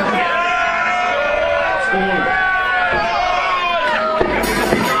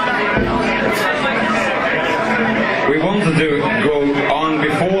 We wanted to go on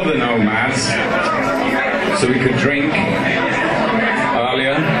before the Nomads, so we could drink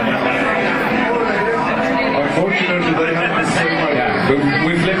earlier. Unfortunately, they have the same idea. Yeah, but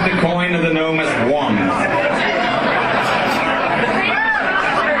we flipped the coin and the Nomads won.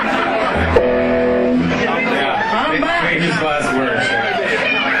 Yeah, famous last words.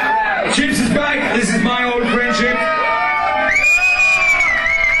 Chips is back. This is my old friendship.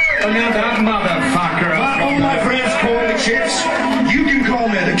 And now that motherfucker. All my friends call me Chips. You can call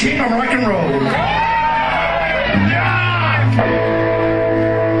me the king of rock and roll.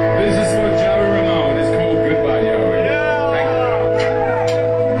 This is for Joey Ramone. It's called Goodbye, Joey. Thank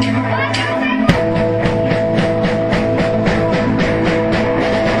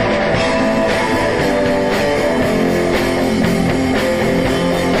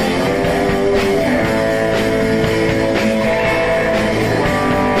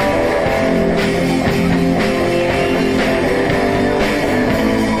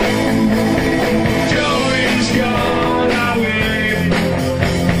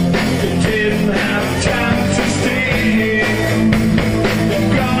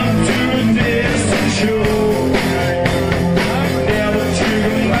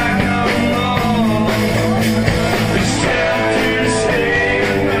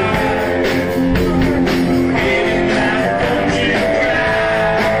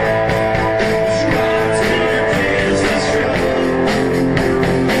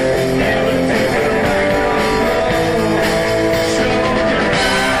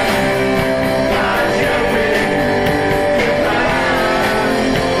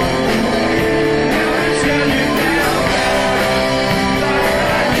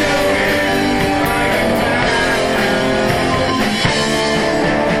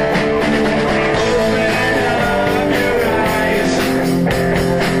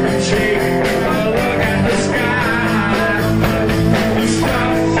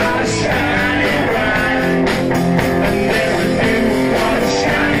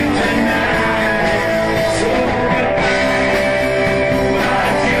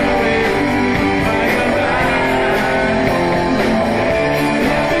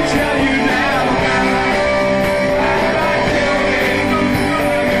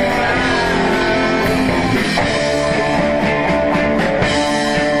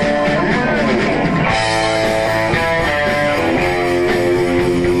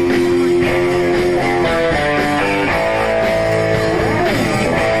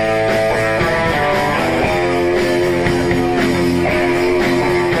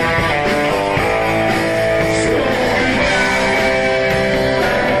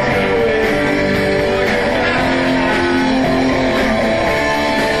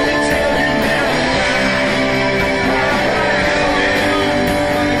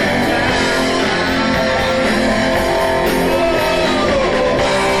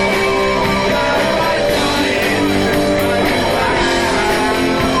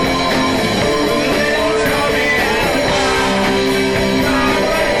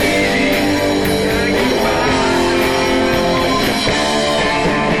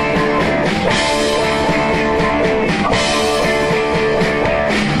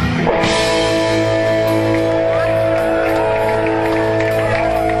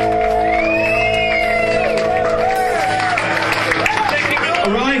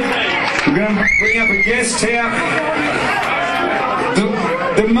We're going to bring up a guest here.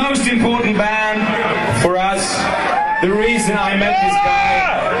 The most important band for us. The reason I met this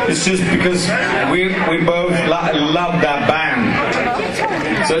guy is just because we both love that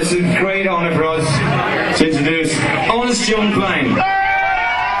band. So it's a great honor for us to introduce Honest John Plain.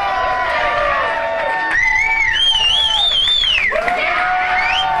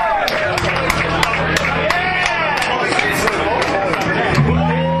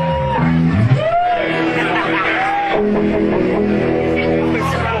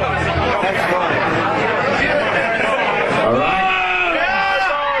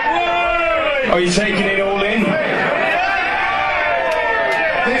 Are you taking it all in?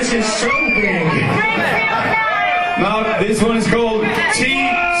 This is so big. Now, this one is called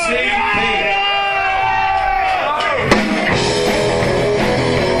TCP.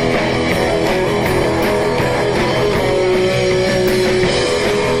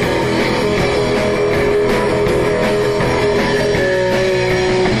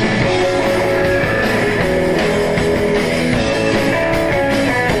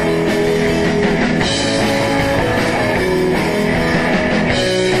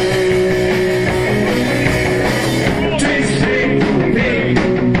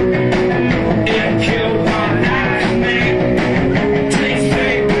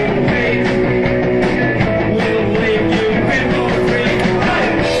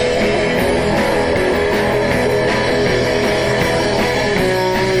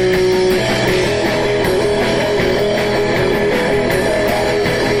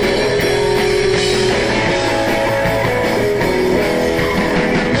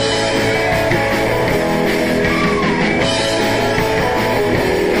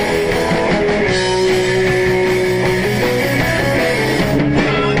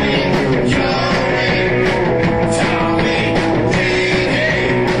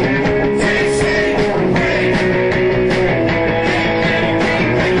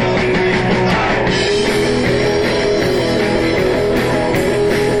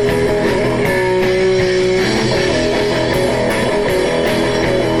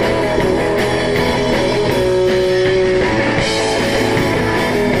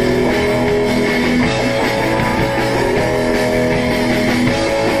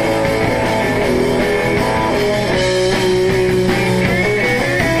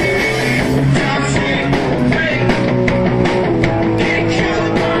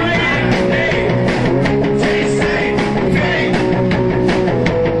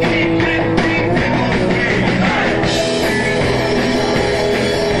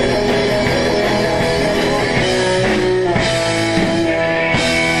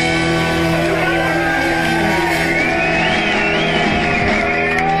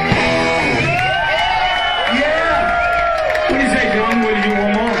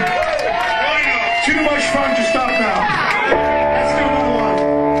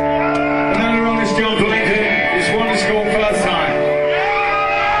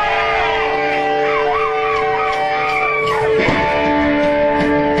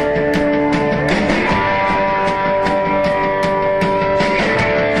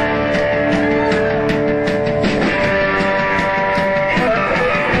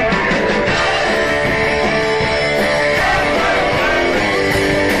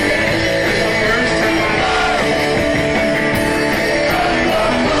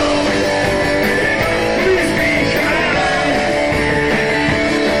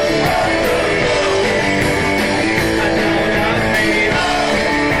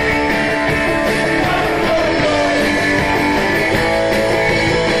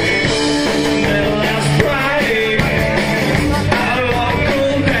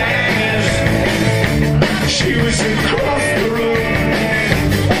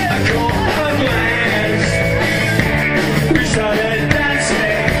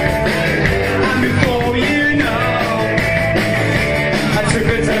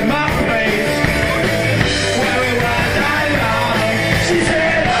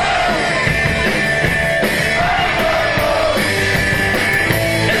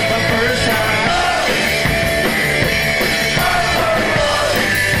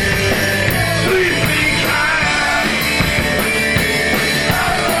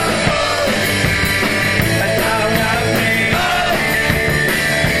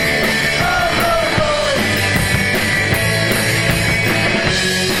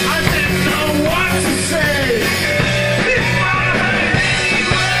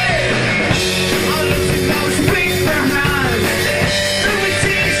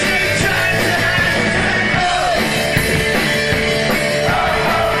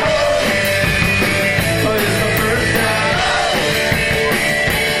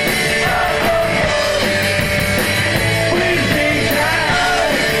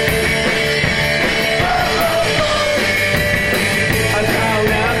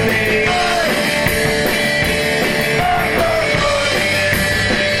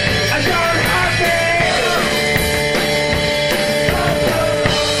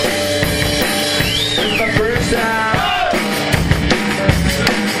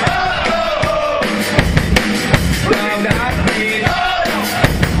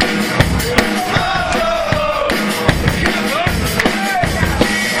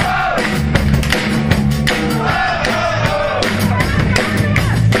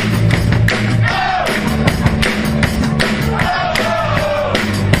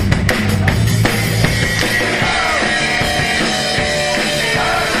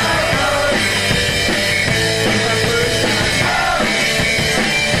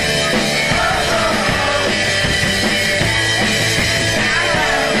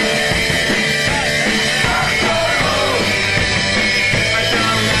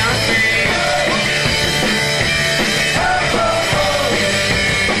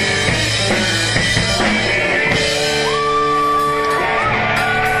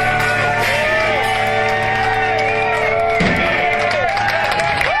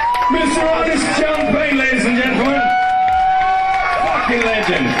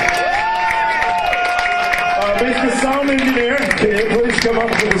 legend. Mr. Sound Engineer, can you please come up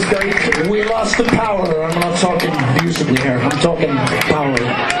to the stage? We lost the power. I'm not talking musically here. I'm talking power.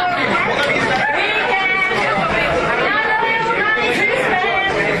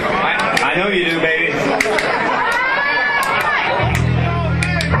 I know you do, baby.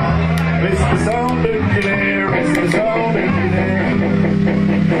 Mr. Sound Engineer, Mr. Sound Engineer.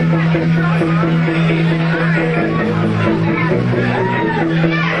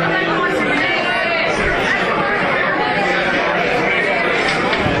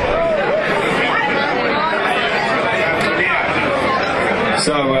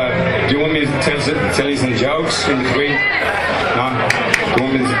 So, do you want me to tell you some jokes in between? No? Do you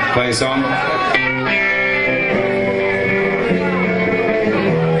want me to play a song?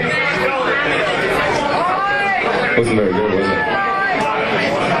 Wasn't very good, was it?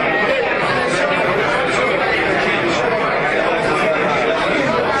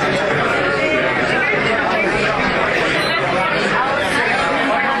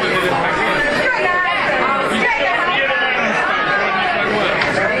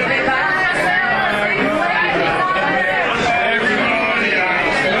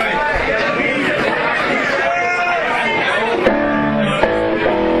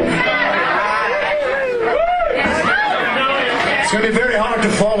 It's going to be very hard to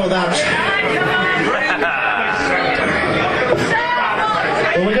follow that.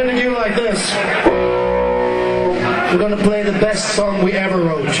 But we're going to do like this. We're going to play the best song we ever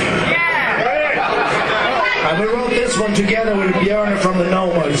wrote. And we wrote this one together with Björn from the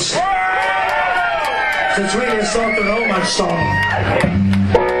Nomads. So it's really a sort of Nomad song.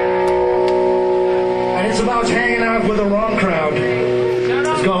 And it's about hanging out with the wrong crowd.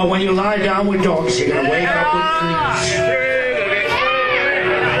 It's called When You Lie Down with Dogs, You're going to wake up with fleas.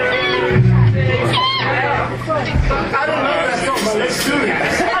 I don't know that song, but let's do it.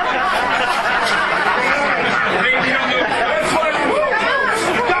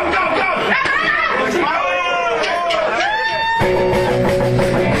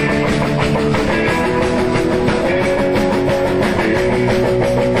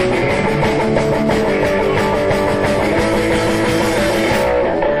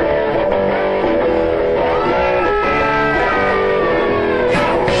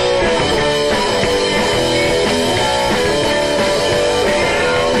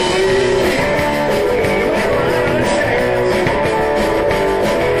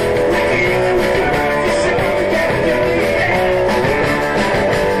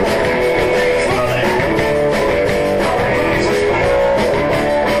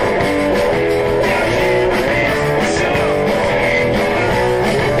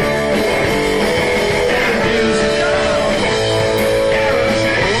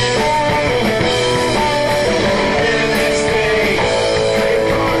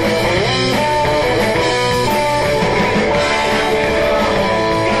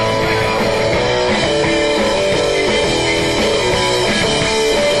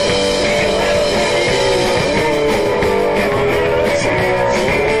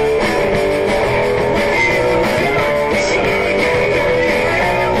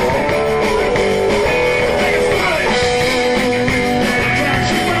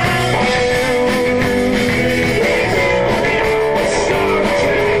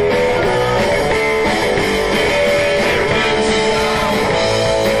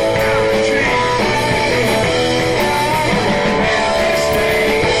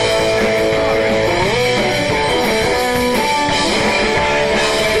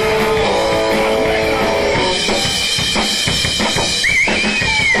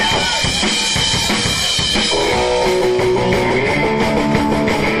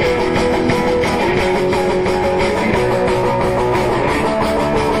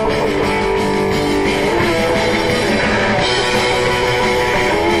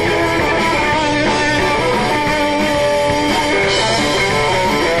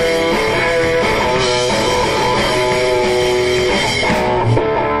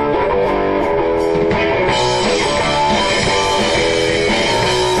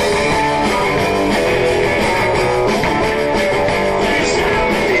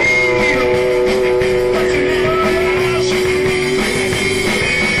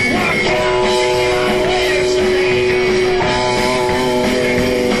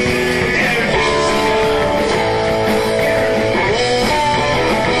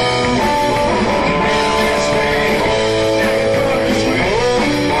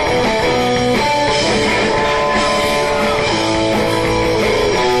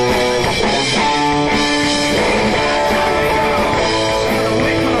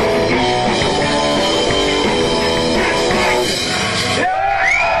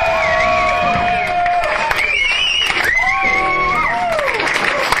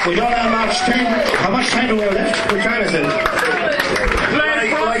 We don't have much time. How much time do we have left? What time is it?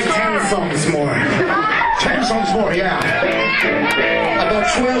 Like 10 songs more. 10 songs more, yeah.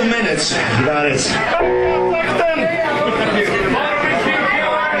 About 12 minutes. That is.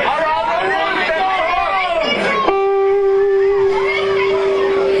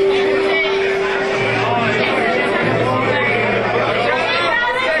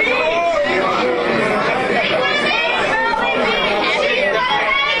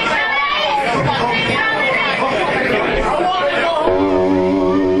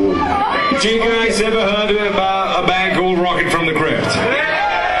 Do you guys ever heard about a band called Rocket from the Crypt?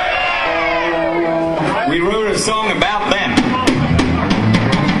 We wrote a song about them.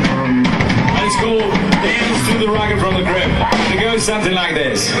 And it's called Dance to the Rocket from the Crypt. It goes something like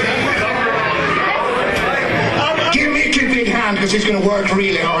this. Give Mick a big hand because he's going to work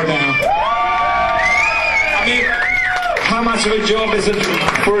really hard now. I mean, how much of a job is it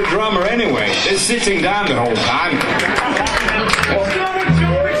for a drummer anyway? They're sitting down the whole time.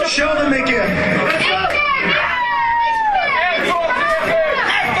 Show them, Mickey.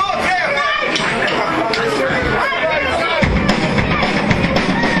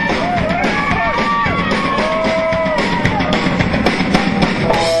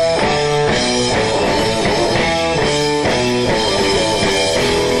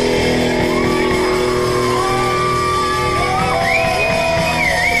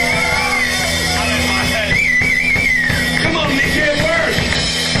 Come on, Mickey, it works!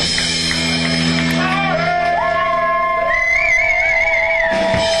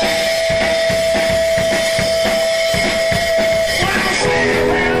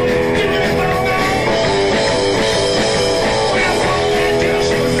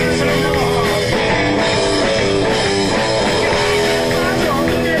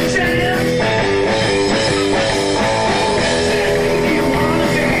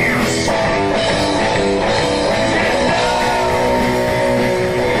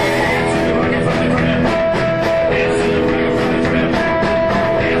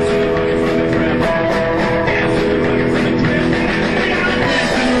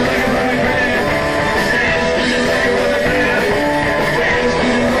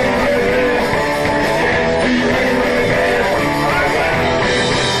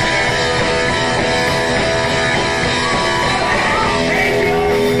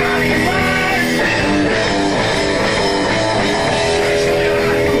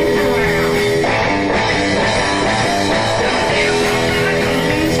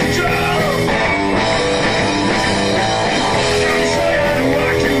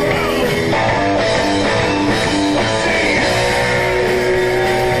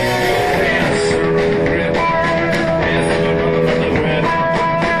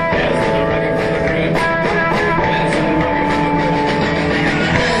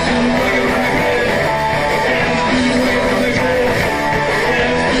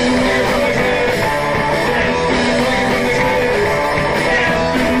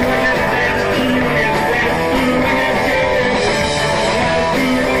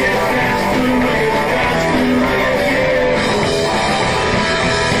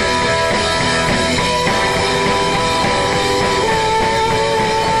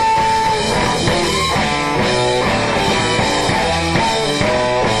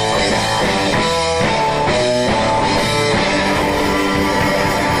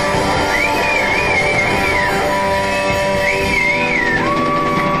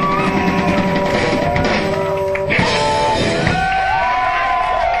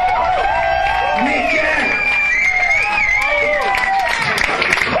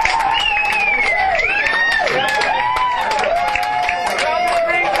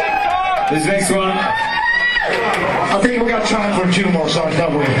 This next one. I think we got time for 2 more songs,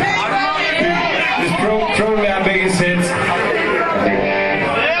 don't we? This is probably our biggest hit.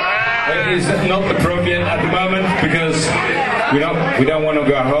 It is not appropriate at the moment because we don't want to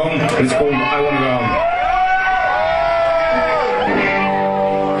go home. It's called I Want to Go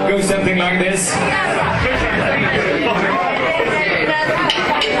Home. Goes something like this.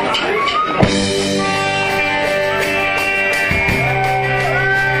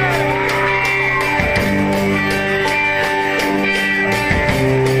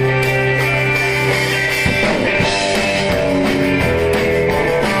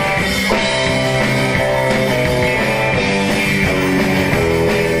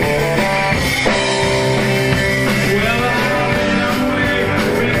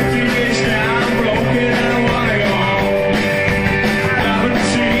 Broken, I wanna go home.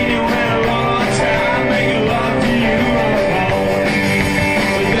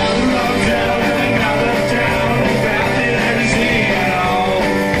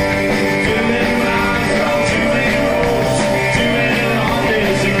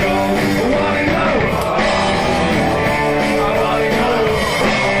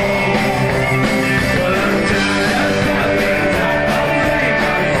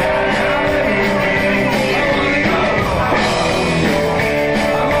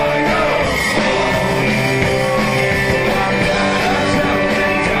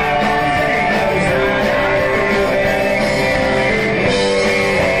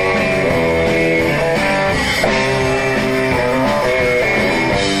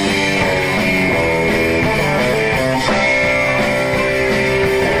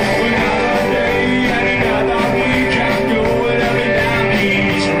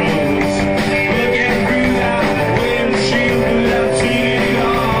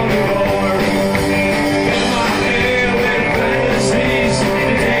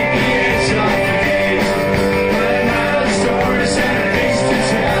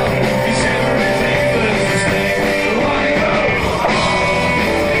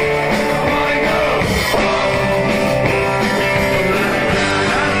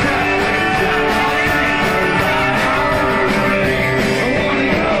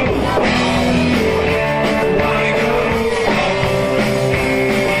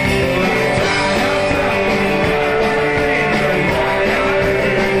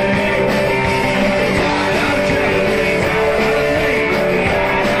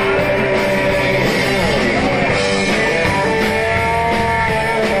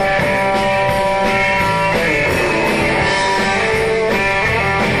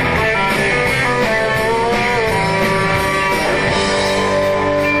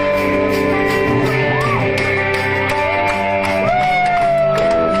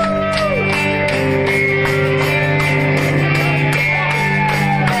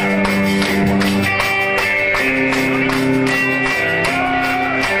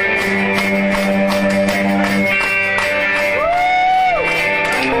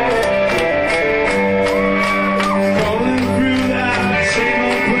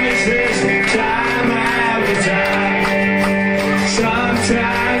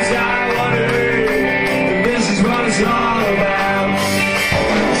 it's all about.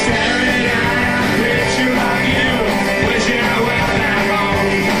 Staring at a picture of you, wishing I were back home.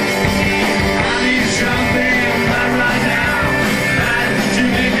 I need something but right now, to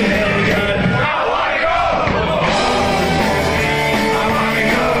make me feel good. I wanna go home. I wanna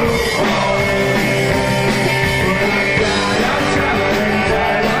go home. But I'm tired of traveling,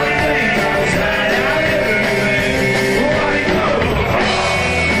 tired of things outside of everything. I wanna go home.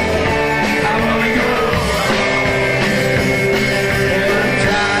 I wanna go home. And I'm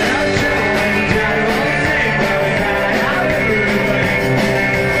tired of traveling, tired of things outside of everything.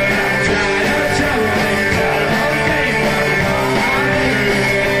 I'm tired of traveling, tired of things outside of everything. I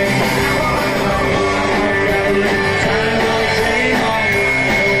wanna go home. Tired of staying home.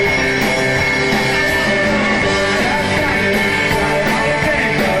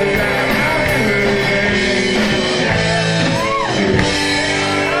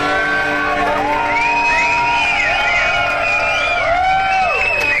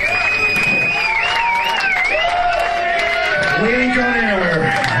 We ain't going anywhere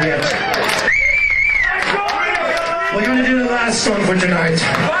yet. We're gonna do the last song for tonight.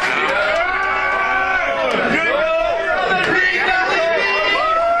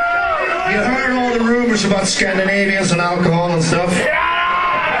 You heard all the rumors about Scandinavians and alcohol and stuff.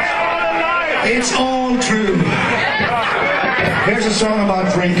 It's all true. Here's a song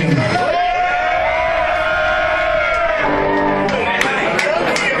about drinking.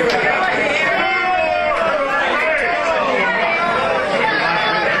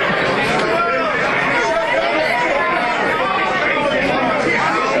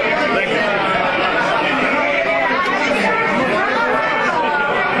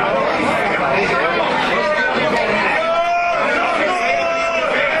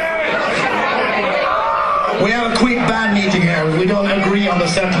 We have a quick band meeting here. We don't agree on the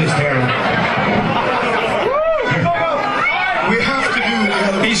set list here. We have to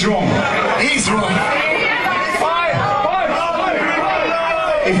do. He's wrong. He's wrong.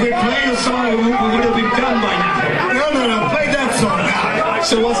 If we play a song, we would have been done by now. No. Play that song.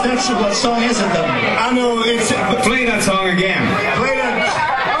 So what's that? What song is it then? I know it's. Play that song again. Play that.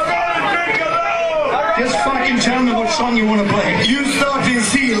 Just fucking tell me what song you want to play. You start in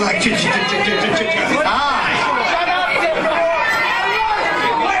C like. Ah.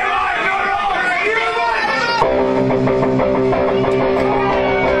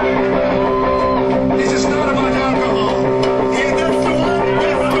 This is not about alcohol. Yeah, that's the one.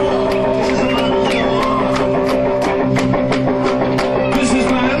 This is about alcohol. This is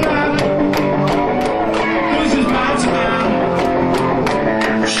my life. This is my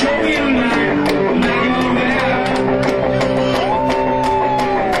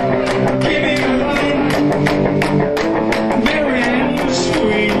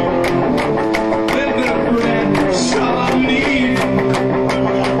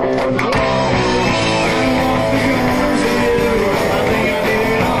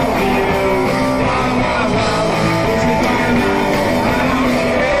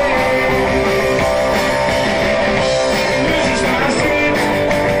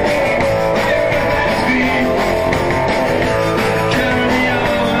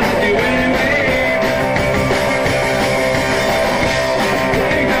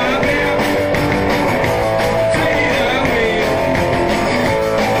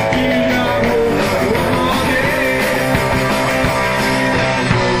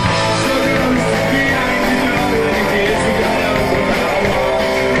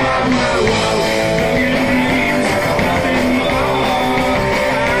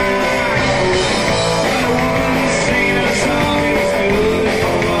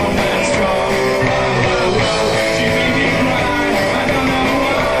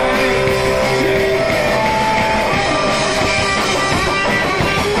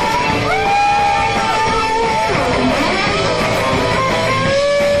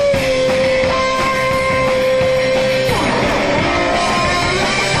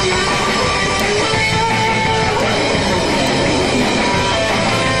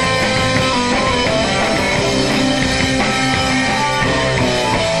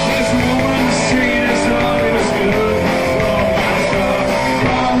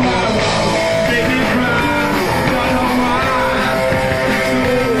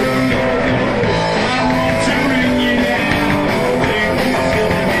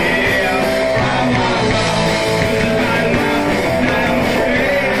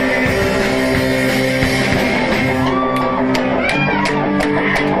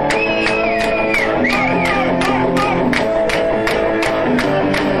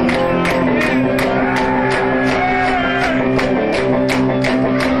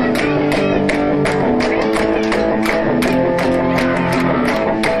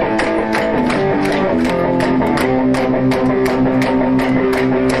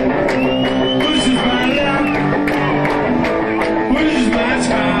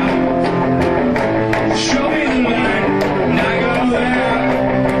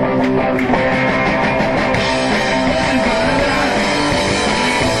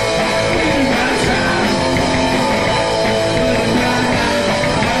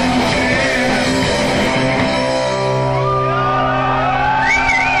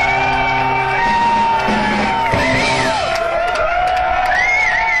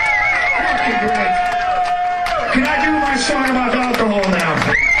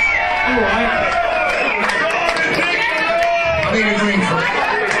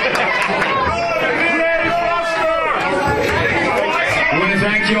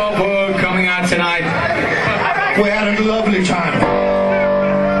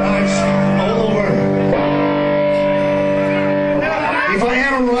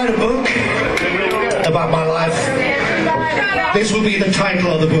about my life. This will be the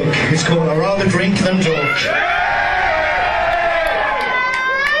title of the book. It's called I'd Rather Drink Than Talk.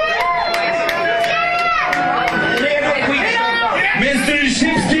 Mr.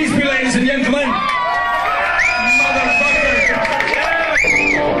 Shipsky's, ladies and gentlemen.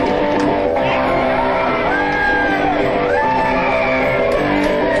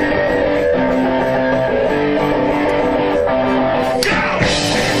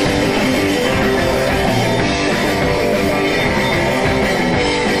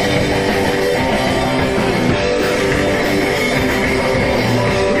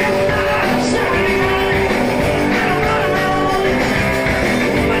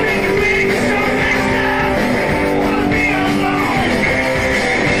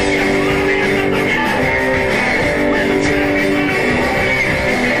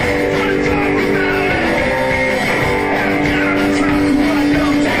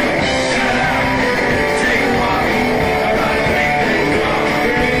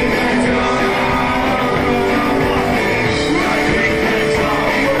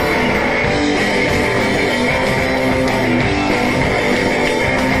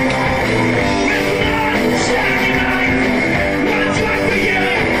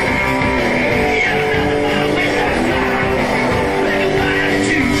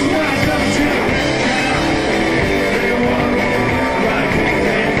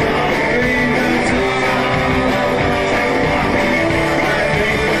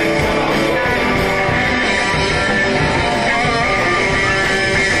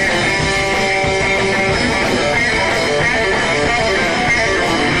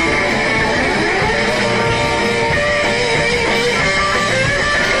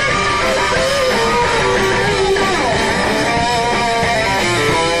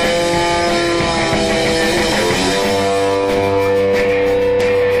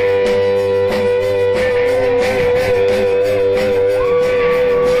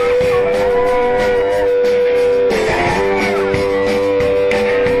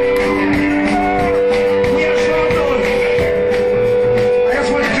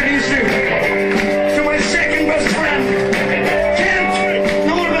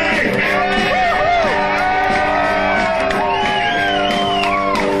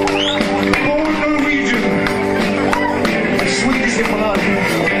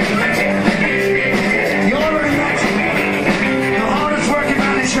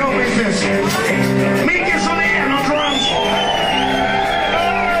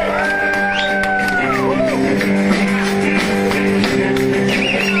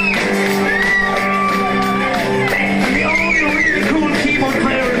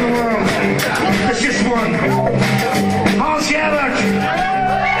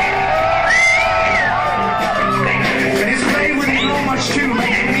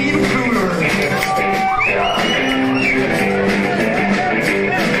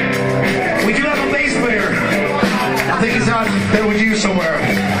 There with you somewhere.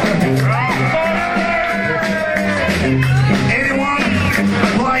 Anyone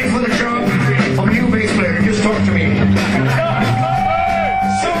applying for the job of new bass player, just talk to me.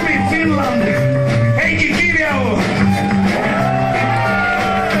 Suomi, Finland, Heikki Kirjau.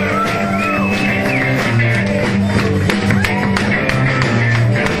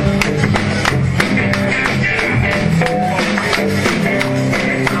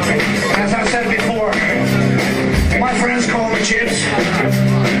 As I said before, my friends call me Chips.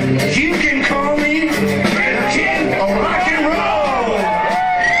 You can